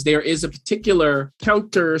because there is a particular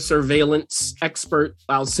counter surveillance expert,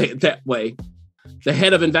 I'll say it that way, the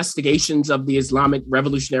head of investigations of the Islamic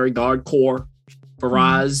Revolutionary Guard Corps,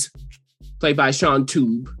 Faraz, played by Sean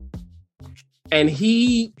Toob. And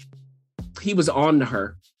he was on to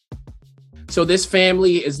her. So this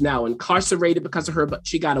family is now incarcerated because of her, but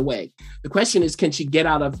she got away. The question is, can she get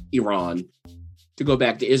out of Iran to go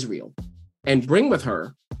back to Israel and bring with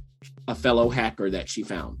her a fellow hacker that she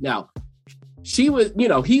found? Now, he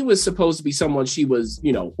was supposed to be someone she was,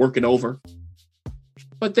 working over,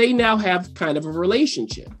 but they now have kind of a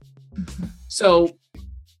relationship. So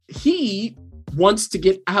he wants to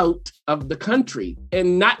get out of the country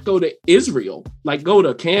and not go to Israel, like go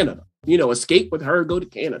to Canada, escape with her, go to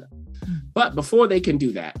Canada. But before they can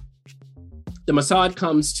do that, the Mossad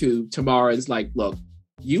comes to Tamar and is like, look,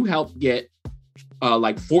 you helped get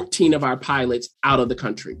 14 of our pilots out of the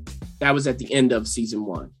country. That was at the end of season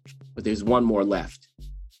 1, but there's one more left.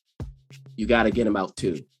 You got to get them out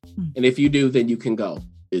too. And if you do, then you can go.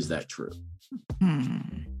 Is that true?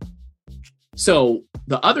 So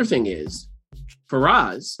the other thing is,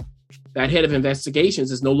 Faraz, that head of investigations,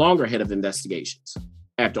 is no longer head of investigations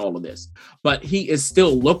after all of this, but he is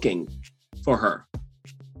still looking for her.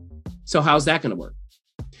 So how's that going to work?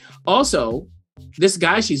 Also, this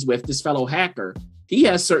guy she's with, this fellow hacker, he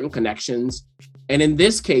has certain connections, and in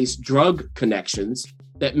this case, drug connections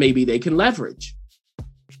that maybe they can leverage.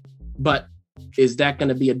 But is that going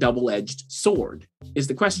to be a double-edged sword, is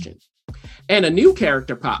the question. And a new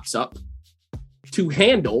character pops up to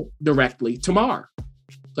handle directly Tamar,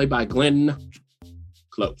 played by Glenn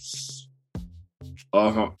Close.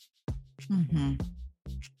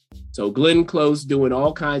 So Glenn Close doing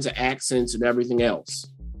all kinds of accents and everything else.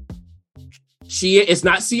 It's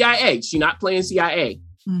not CIA. She's not playing CIA.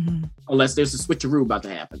 Unless there's a switcheroo about to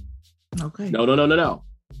happen. Okay. No.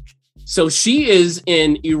 So she is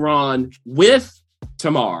in Iran with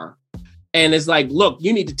Tamar and is like, look,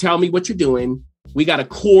 you need to tell me what you're doing. We got to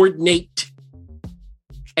coordinate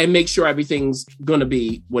and make sure everything's going to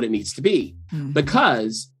be what it needs to be.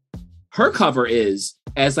 Because her cover is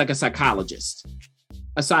as like a psychologist.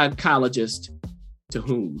 A psychologist to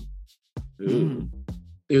whom?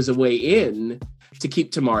 There's a way in to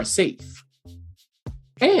keep Tamar safe.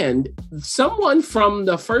 And someone from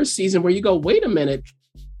the first season where you go, wait a minute,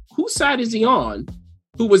 whose side is he on?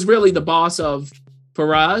 Who was really the boss of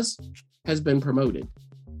Faraz has been promoted.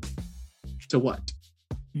 To what?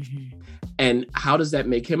 And how does that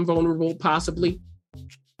make him vulnerable, possibly?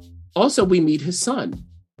 Also, we meet his son,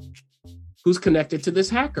 who's connected to this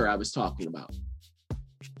hacker I was talking about.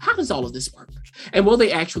 How does all of this work? And will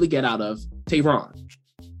they actually get out of Tehran?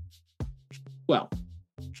 Well,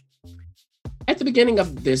 at the beginning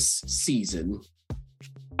of this season,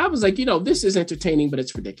 I was like, this is entertaining, but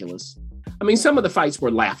it's ridiculous. I mean, some of the fights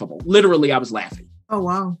were laughable. Literally, I was laughing. Oh,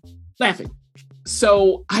 wow. Laughing.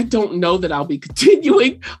 So I don't know that I'll be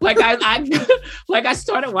continuing. Like I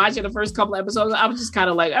started watching the first couple episodes. I was just kind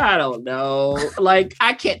of like, I don't know. Like,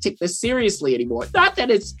 I can't take this seriously anymore. Not that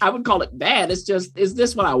I would call it bad. It's just, is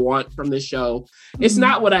this what I want from this show? It's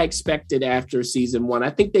not what I expected after season 1. I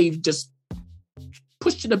think they've just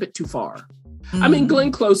pushed it a bit too far. I mean,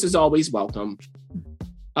 Glenn Close is always welcome.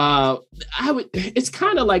 It's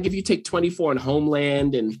kind of like if you take 24 and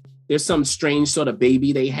Homeland and there's some strange sort of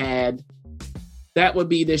baby they had, that would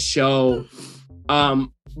be this show.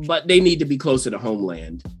 But they need to be closer to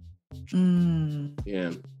Homeland.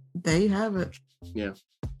 Yeah. There you have it. Yeah.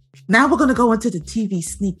 Now we're going to go into the TV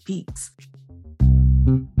sneak peeks.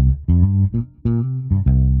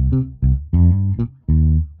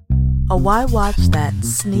 A Why Watch That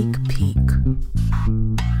sneak peek.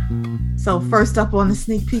 So first up on the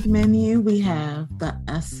sneak peek menu, we have the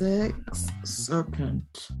Essex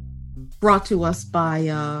Serpent, brought to us by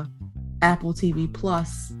Apple TV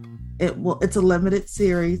Plus. It's a limited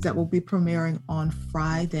series that will be premiering on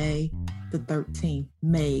Friday the 13th,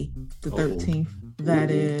 May the 13th.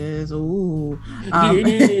 That is, You're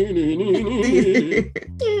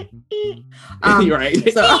right.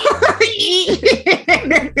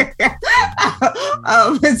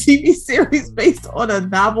 A TV series based on a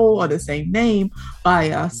novel of the same name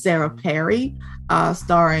by Sarah Perry,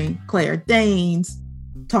 starring Claire Danes,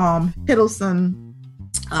 Tom Hiddleston,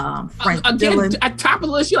 Frank Dillon. At top of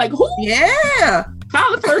the list, you're like, who? Yeah.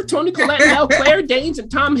 Colin Firth, Toni Collette, now Claire Danes,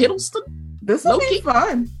 and Tom Hiddleston. This will be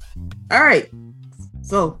fun. All right.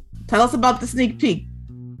 So tell us about the sneak peek.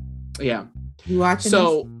 Yeah. You watching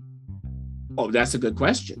this? That's a good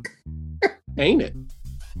question. Ain't it?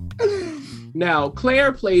 Now,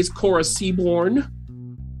 Claire plays Cora Seaborn.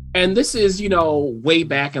 And this is, way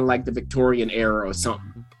back in like the Victorian era or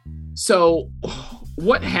something. So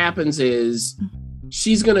what happens is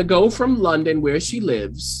she's going to go from London where she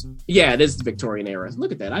lives. Yeah, it is the Victorian era.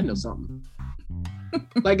 Look at that. I know something.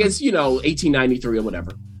 Like it's, 1893 or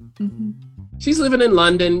whatever. Mm-hmm. She's living in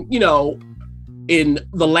London, in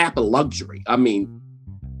the lap of luxury. I mean,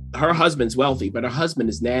 her husband's wealthy, but her husband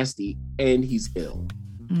is nasty and he's ill.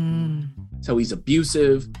 So he's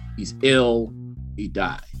abusive, he's ill, he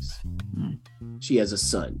dies. She has a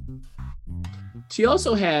son. She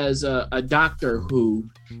also has a doctor who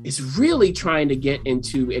is really trying to get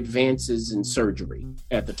into advances in surgery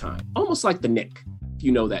at the time, almost like The Nick, if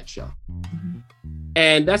you know that show.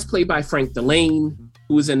 And that's played by Frank Delane,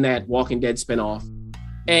 who was in that Walking Dead spinoff.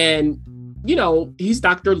 And, he's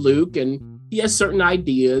Dr. Luke and he has certain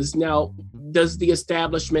ideas. Now, does the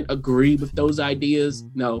establishment agree with those ideas?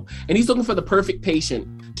 No. And he's looking for the perfect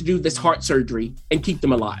patient to do this heart surgery and keep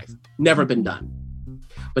them alive. Never been done.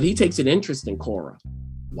 But he takes an interest in Cora.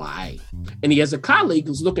 Why? And he has a colleague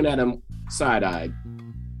who's looking at him side-eyed.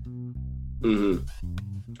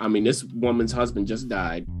 I mean, this woman's husband just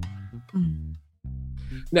died.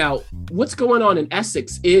 Now, what's going on in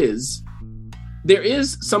Essex is there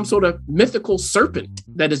is some sort of mythical serpent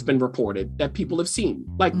that has been reported that people have seen,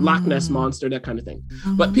 like Loch Ness Monster, that kind of thing.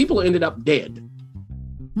 But people ended up dead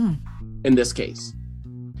in this case.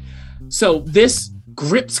 So this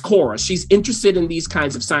grips Cora. She's interested in these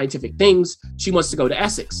kinds of scientific things. She wants to go to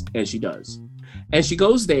Essex, and she does. And she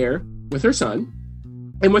goes there with her son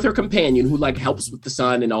and with her companion who helps with the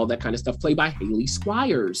son and all that kind of stuff, played by Hayley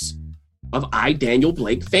Squires of I, Daniel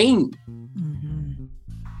Blake fame.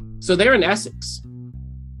 So they're in Essex.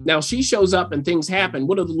 Now she shows up and things happen.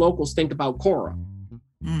 What do the locals think about Cora?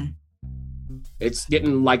 It's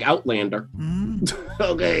getting like Outlander.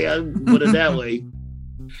 Okay, I'll put it that way.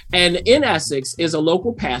 And in Essex is a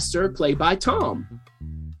local pastor played by Tom.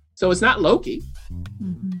 So it's not Loki.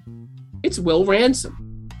 It's Will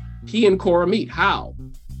Ransom. He and Cora meet. How?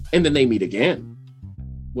 And then they meet again.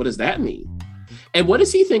 What does that mean? And what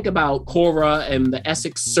does he think about Cora and the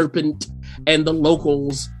Essex Serpent and the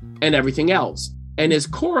locals and everything else? And is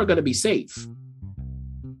Cora going to be safe?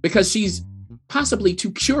 Because she's possibly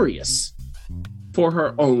too curious for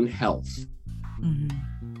her own health.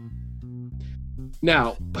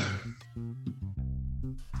 Now,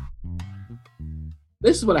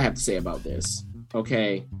 this is what I have to say about this,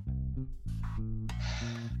 okay?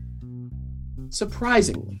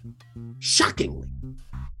 Surprisingly, shockingly,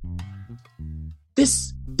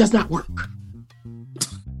 this does not work.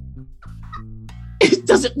 It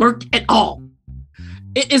doesn't work at all.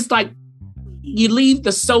 It is like you leave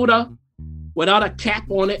the soda without a cap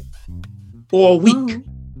on it for a week.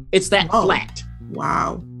 It's that flat.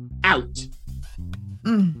 Wow. Out.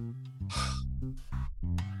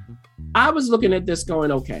 I was looking at this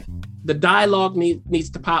going, okay, the dialogue needs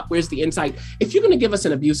to pop. Where's the insight? If you're going to give us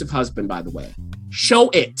an abusive husband, by the way, show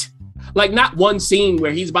it. Like not one scene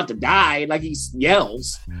where he's about to die, like he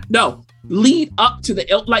yells. No, lead up to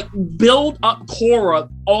like build up Cora,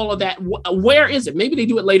 all of that. Where is it? Maybe they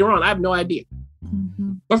do it later on. I have no idea.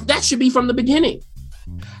 But that should be from the beginning.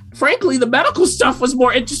 Frankly, the medical stuff was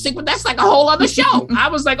more interesting, but that's like a whole other show. I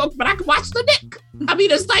was like, okay, but I can watch the Nick. I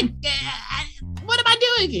mean, it's like, what am I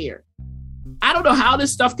doing here? I don't know how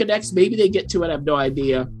this stuff connects. Maybe they get to it. I have no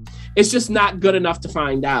idea. It's just not good enough to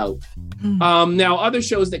find out. Now, other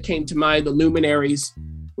shows that came to mind, The Luminaries,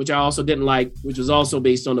 which I also didn't like, which was also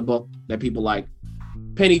based on a book that people like.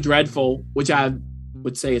 Penny Dreadful, which I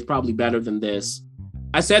would say is probably better than this.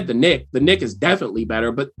 I said The Nick. The Nick is definitely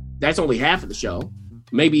better, but that's only half of the show.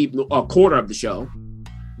 Maybe a quarter of the show.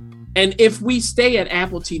 And if we stay at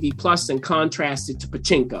Apple TV Plus and contrast it to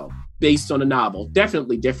Pachinko, based on a novel,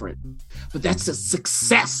 definitely different. But that's a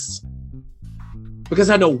success. Because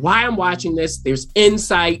I know why I'm watching this. There's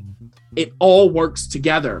insight. It all works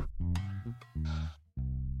together.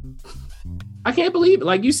 I can't believe it.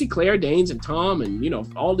 Like you see Claire Danes and Tom and,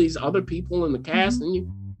 all these other people in the cast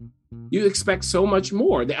and you expect so much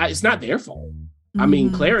more. It's not their fault. I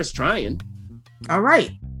mean, Claire is trying. All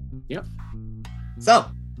right. Yep. So,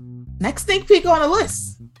 next sneak peek on the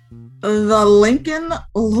list, The Lincoln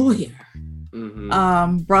Lawyer,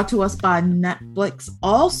 brought to us by Netflix,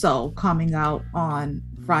 also coming out on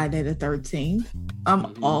Friday the 13th,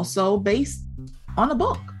 also based on a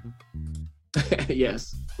book.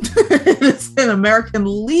 Yes. It's an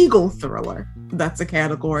American legal thriller. That's a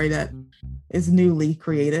category that is newly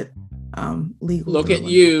created. Legal Look thriller.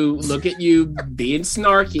 Look at you being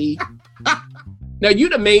snarky. Now,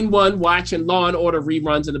 you're the main one watching Law and Order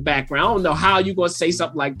reruns in the background. I don't know how you're going to say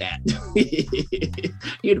something like that.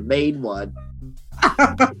 You're the main one.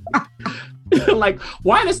 Like,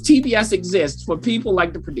 why does TBS exist for people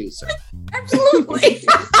like the producer? Absolutely.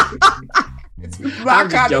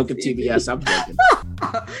 I'm just joking, TBS. I'm joking.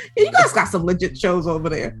 You guys got some legit shows over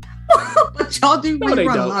there. But y'all do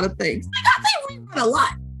rerun a lot of things. They rerun a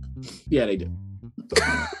lot. Yeah, they do.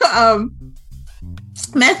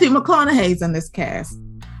 Matthew McConaughey's in this cast.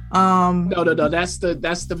 No. That's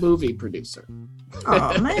the movie producer.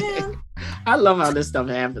 Oh man, I love how this stuff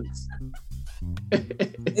happens.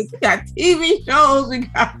 We got TV shows. We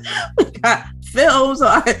got films.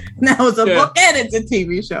 Now it's a book and it's a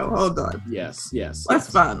TV show. Hold on. Yes. Let's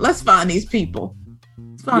find these people.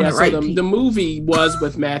 Let's find the right people. The movie was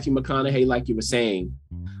with Matthew McConaughey, like you were saying.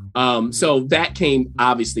 So that came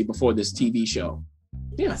obviously before this TV show.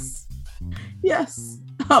 Yes.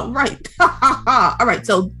 Oh, right. All right.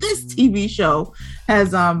 So this TV show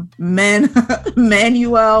has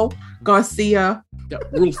Manuel Garcia,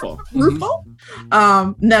 Rulfo,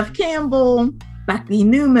 Nev Campbell, Becky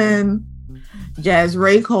Newman, Jazz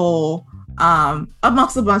Ray Cole,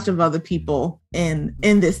 amongst a bunch of other people in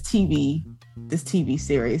this TV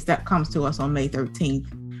series that comes to us on May 13th.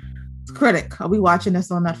 Critic, are we watching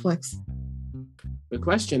this on Netflix? Good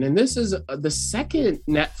question. And this is the second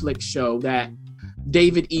Netflix show that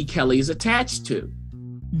David E. Kelley is attached to.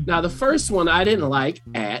 Now, the first one I didn't like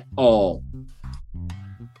at all.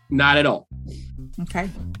 Not at all.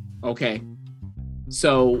 Okay.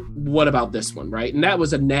 So what about this one, right? And that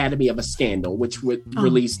was Anatomy of a Scandal, which was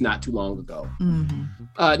released not too long ago.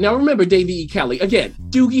 Now, remember David E. Kelley. Again,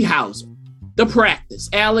 Doogie Howser, The Practice,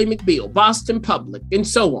 Ally McBeal, Boston Public, and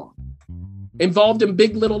so on. Involved in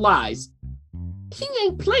Big Little Lies. He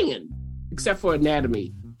ain't playing, except for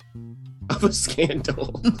Anatomy of a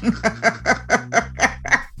Scandal.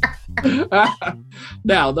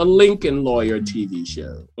 Now, the Lincoln Lawyer TV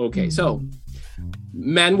show. Okay, so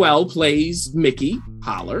Manuel plays Mickey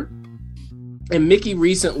Holler. And Mickey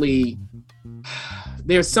recently,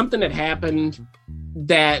 there's something that happened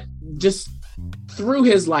that just threw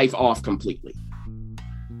his life off completely.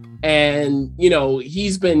 And, you know,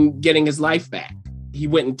 he's been getting his life back. He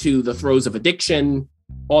went into the throes of addiction,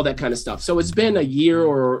 all that kind of stuff. So it's been a year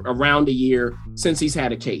or around a year since he's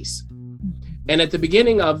had a case. And at the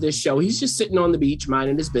beginning of this show, he's just sitting on the beach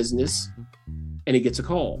minding his business, and he gets a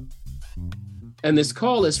call. And this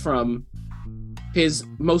call is from his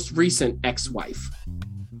most recent ex-wife.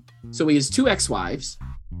 So he has 2 ex-wives.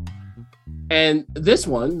 And this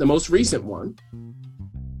one, the most recent one,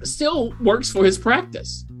 still works for his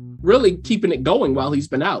practice, really keeping it going while he's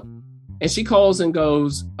been out. And she calls and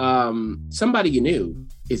goes, somebody you knew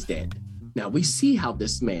is dead. Now we see how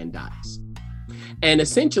this man dies. And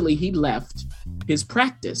essentially he left his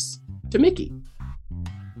practice to Mickey.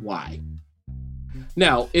 Why?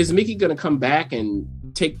 Now, is Mickey going to come back and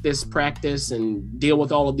take this practice and deal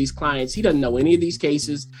with all of these clients? He doesn't know any of these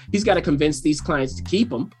cases. He's got to convince these clients to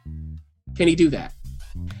keep him. Can he do that?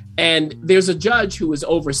 And there's a judge who is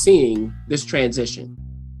overseeing this transition.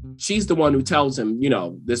 She's the one who tells him, you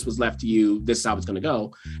know, this was left to you. This is how it's going to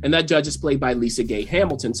go. And that judge is played by Lisa Gay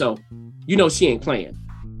Hamilton. So, you know, she ain't playing.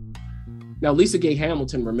 Now, Lisa Gay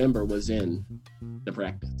Hamilton, remember, was in the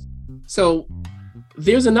practice. So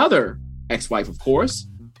there's another ex-wife, of course,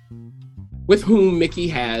 with whom Mickey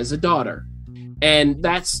has a daughter. And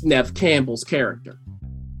that's Neve Campbell's character.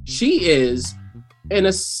 She is an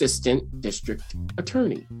assistant district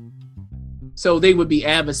attorney. So they would be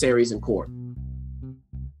adversaries in court.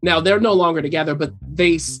 Now, they're no longer together, but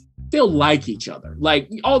they still like each other. Like,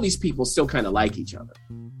 all these people still kind of like each other.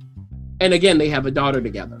 And again, they have a daughter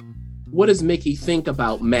together. What does Mickey think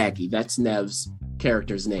about Maggie? That's Neve's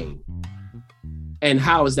character's name. And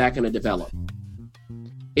how is that going to develop?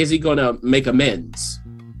 Is he going to make amends?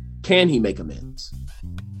 Can he make amends?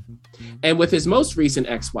 And with his most recent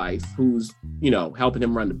ex-wife, who's, you know, helping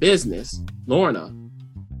him run the business, Lorna,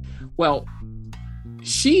 well,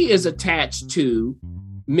 she is attached to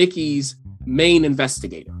Mickey's main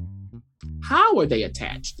investigator. How are they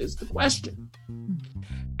attached is the question.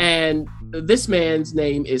 And this man's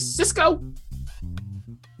name is Cisco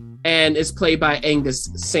and is played by Angus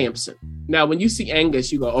Sampson. Now, when you see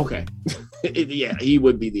Angus, you go, okay, yeah, he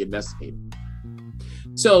would be the investigator.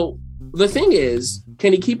 So the thing is,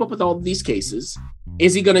 can he keep up with all of these cases?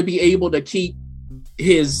 Is he going to be able to keep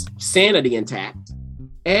his sanity intact?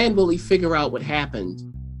 And will he figure out what happened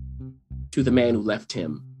to the man who left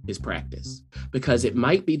him his practice? Because it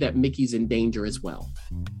might be that Mickey's in danger as well.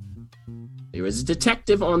 There is a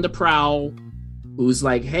detective on the prowl who's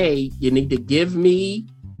like, hey, you need to give me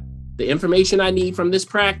the information I need from this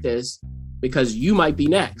practice because you might be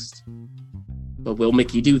next. But will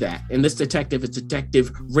Mickey do that? And this detective is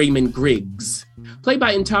Detective Raymond Griggs, played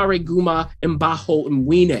by Ntare Guma Mbaho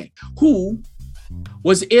Mwine, who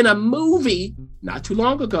was in a movie not too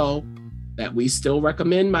long ago that we still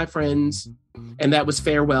recommend, my friends, and that was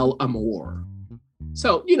Farewell Amor.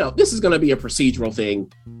 So, you know, this is going to be a procedural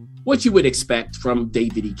thing, what you would expect from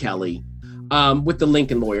David E. Kelley with the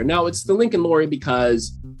Lincoln Lawyer. Now, it's the Lincoln Lawyer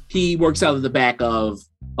because he works out of the back of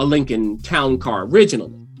a Lincoln town car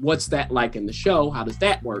originally. What's that like in the show? How does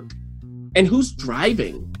that work? And who's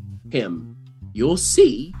driving him? You'll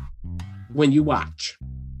see when you watch.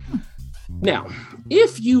 Now,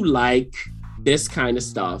 if you like this kind of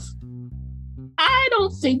stuff, I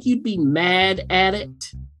don't think you'd be mad at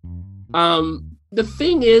it. The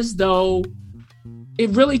thing is, though, it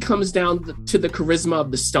really comes down to the charisma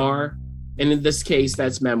of the star. And in this case,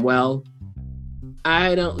 that's Manuel.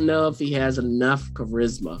 I don't know if he has enough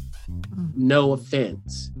charisma. No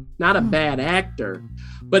offense. Not a bad actor,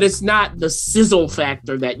 but it's not the sizzle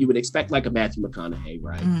factor that you would expect, like a Matthew McConaughey,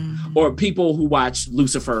 right? Or people who watch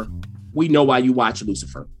Lucifer. We know why you watch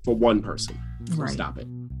Lucifer, for one person. So right. Stop it.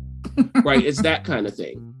 Right? It's that kind of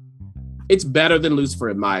thing. It's better than Lucifer,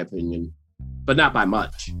 in my opinion, but not by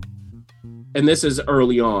much. And this is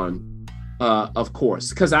early on, of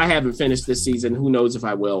course, because I haven't finished this season. Who knows if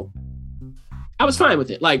I will. I was fine with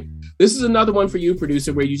it. Like, this is another one for you,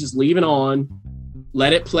 producer, where you just leave it on,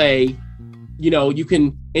 let it play. You know, you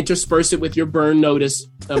can intersperse it with your Burn Notice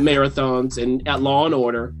marathons and at Law and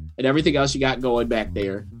Order and everything else you got going back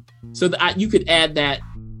there. So that you could add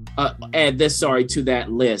this to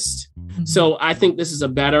that list. Mm-hmm. So I think this is a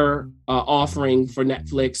better offering for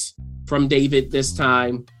Netflix from David this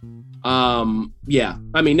time. Yeah.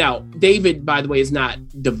 I mean, now, David, by the way, is not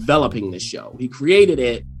developing this show. He created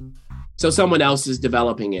it. So someone else is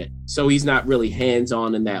developing it. So he's not really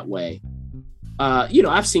hands-on in that way.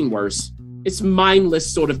 I've seen worse. It's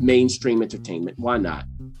mindless sort of mainstream entertainment. Why not?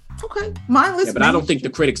 Okay. Mindless. Yeah, but I don't think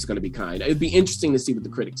the critics are going to be kind. It'd be interesting to see what the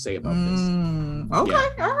critics say about this. Okay.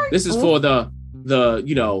 Yeah. All right. This is for the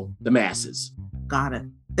masses. Got it.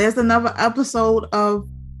 There's another episode of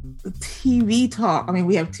TV talk. I mean,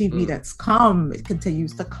 we have TV that's come. It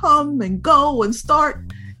continues to come and go and start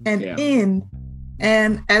and end.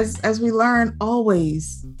 And as we learn,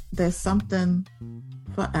 always there's something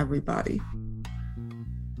for everybody.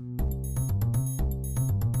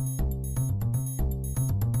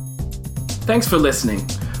 Thanks for listening.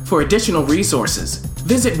 For additional resources,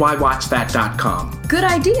 visit whywatchthat.com. Good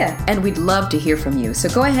idea, and we'd love to hear from you. So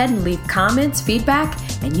go ahead and leave comments, feedback,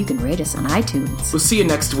 and you can rate us on iTunes. We'll see you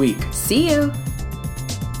next week. See you.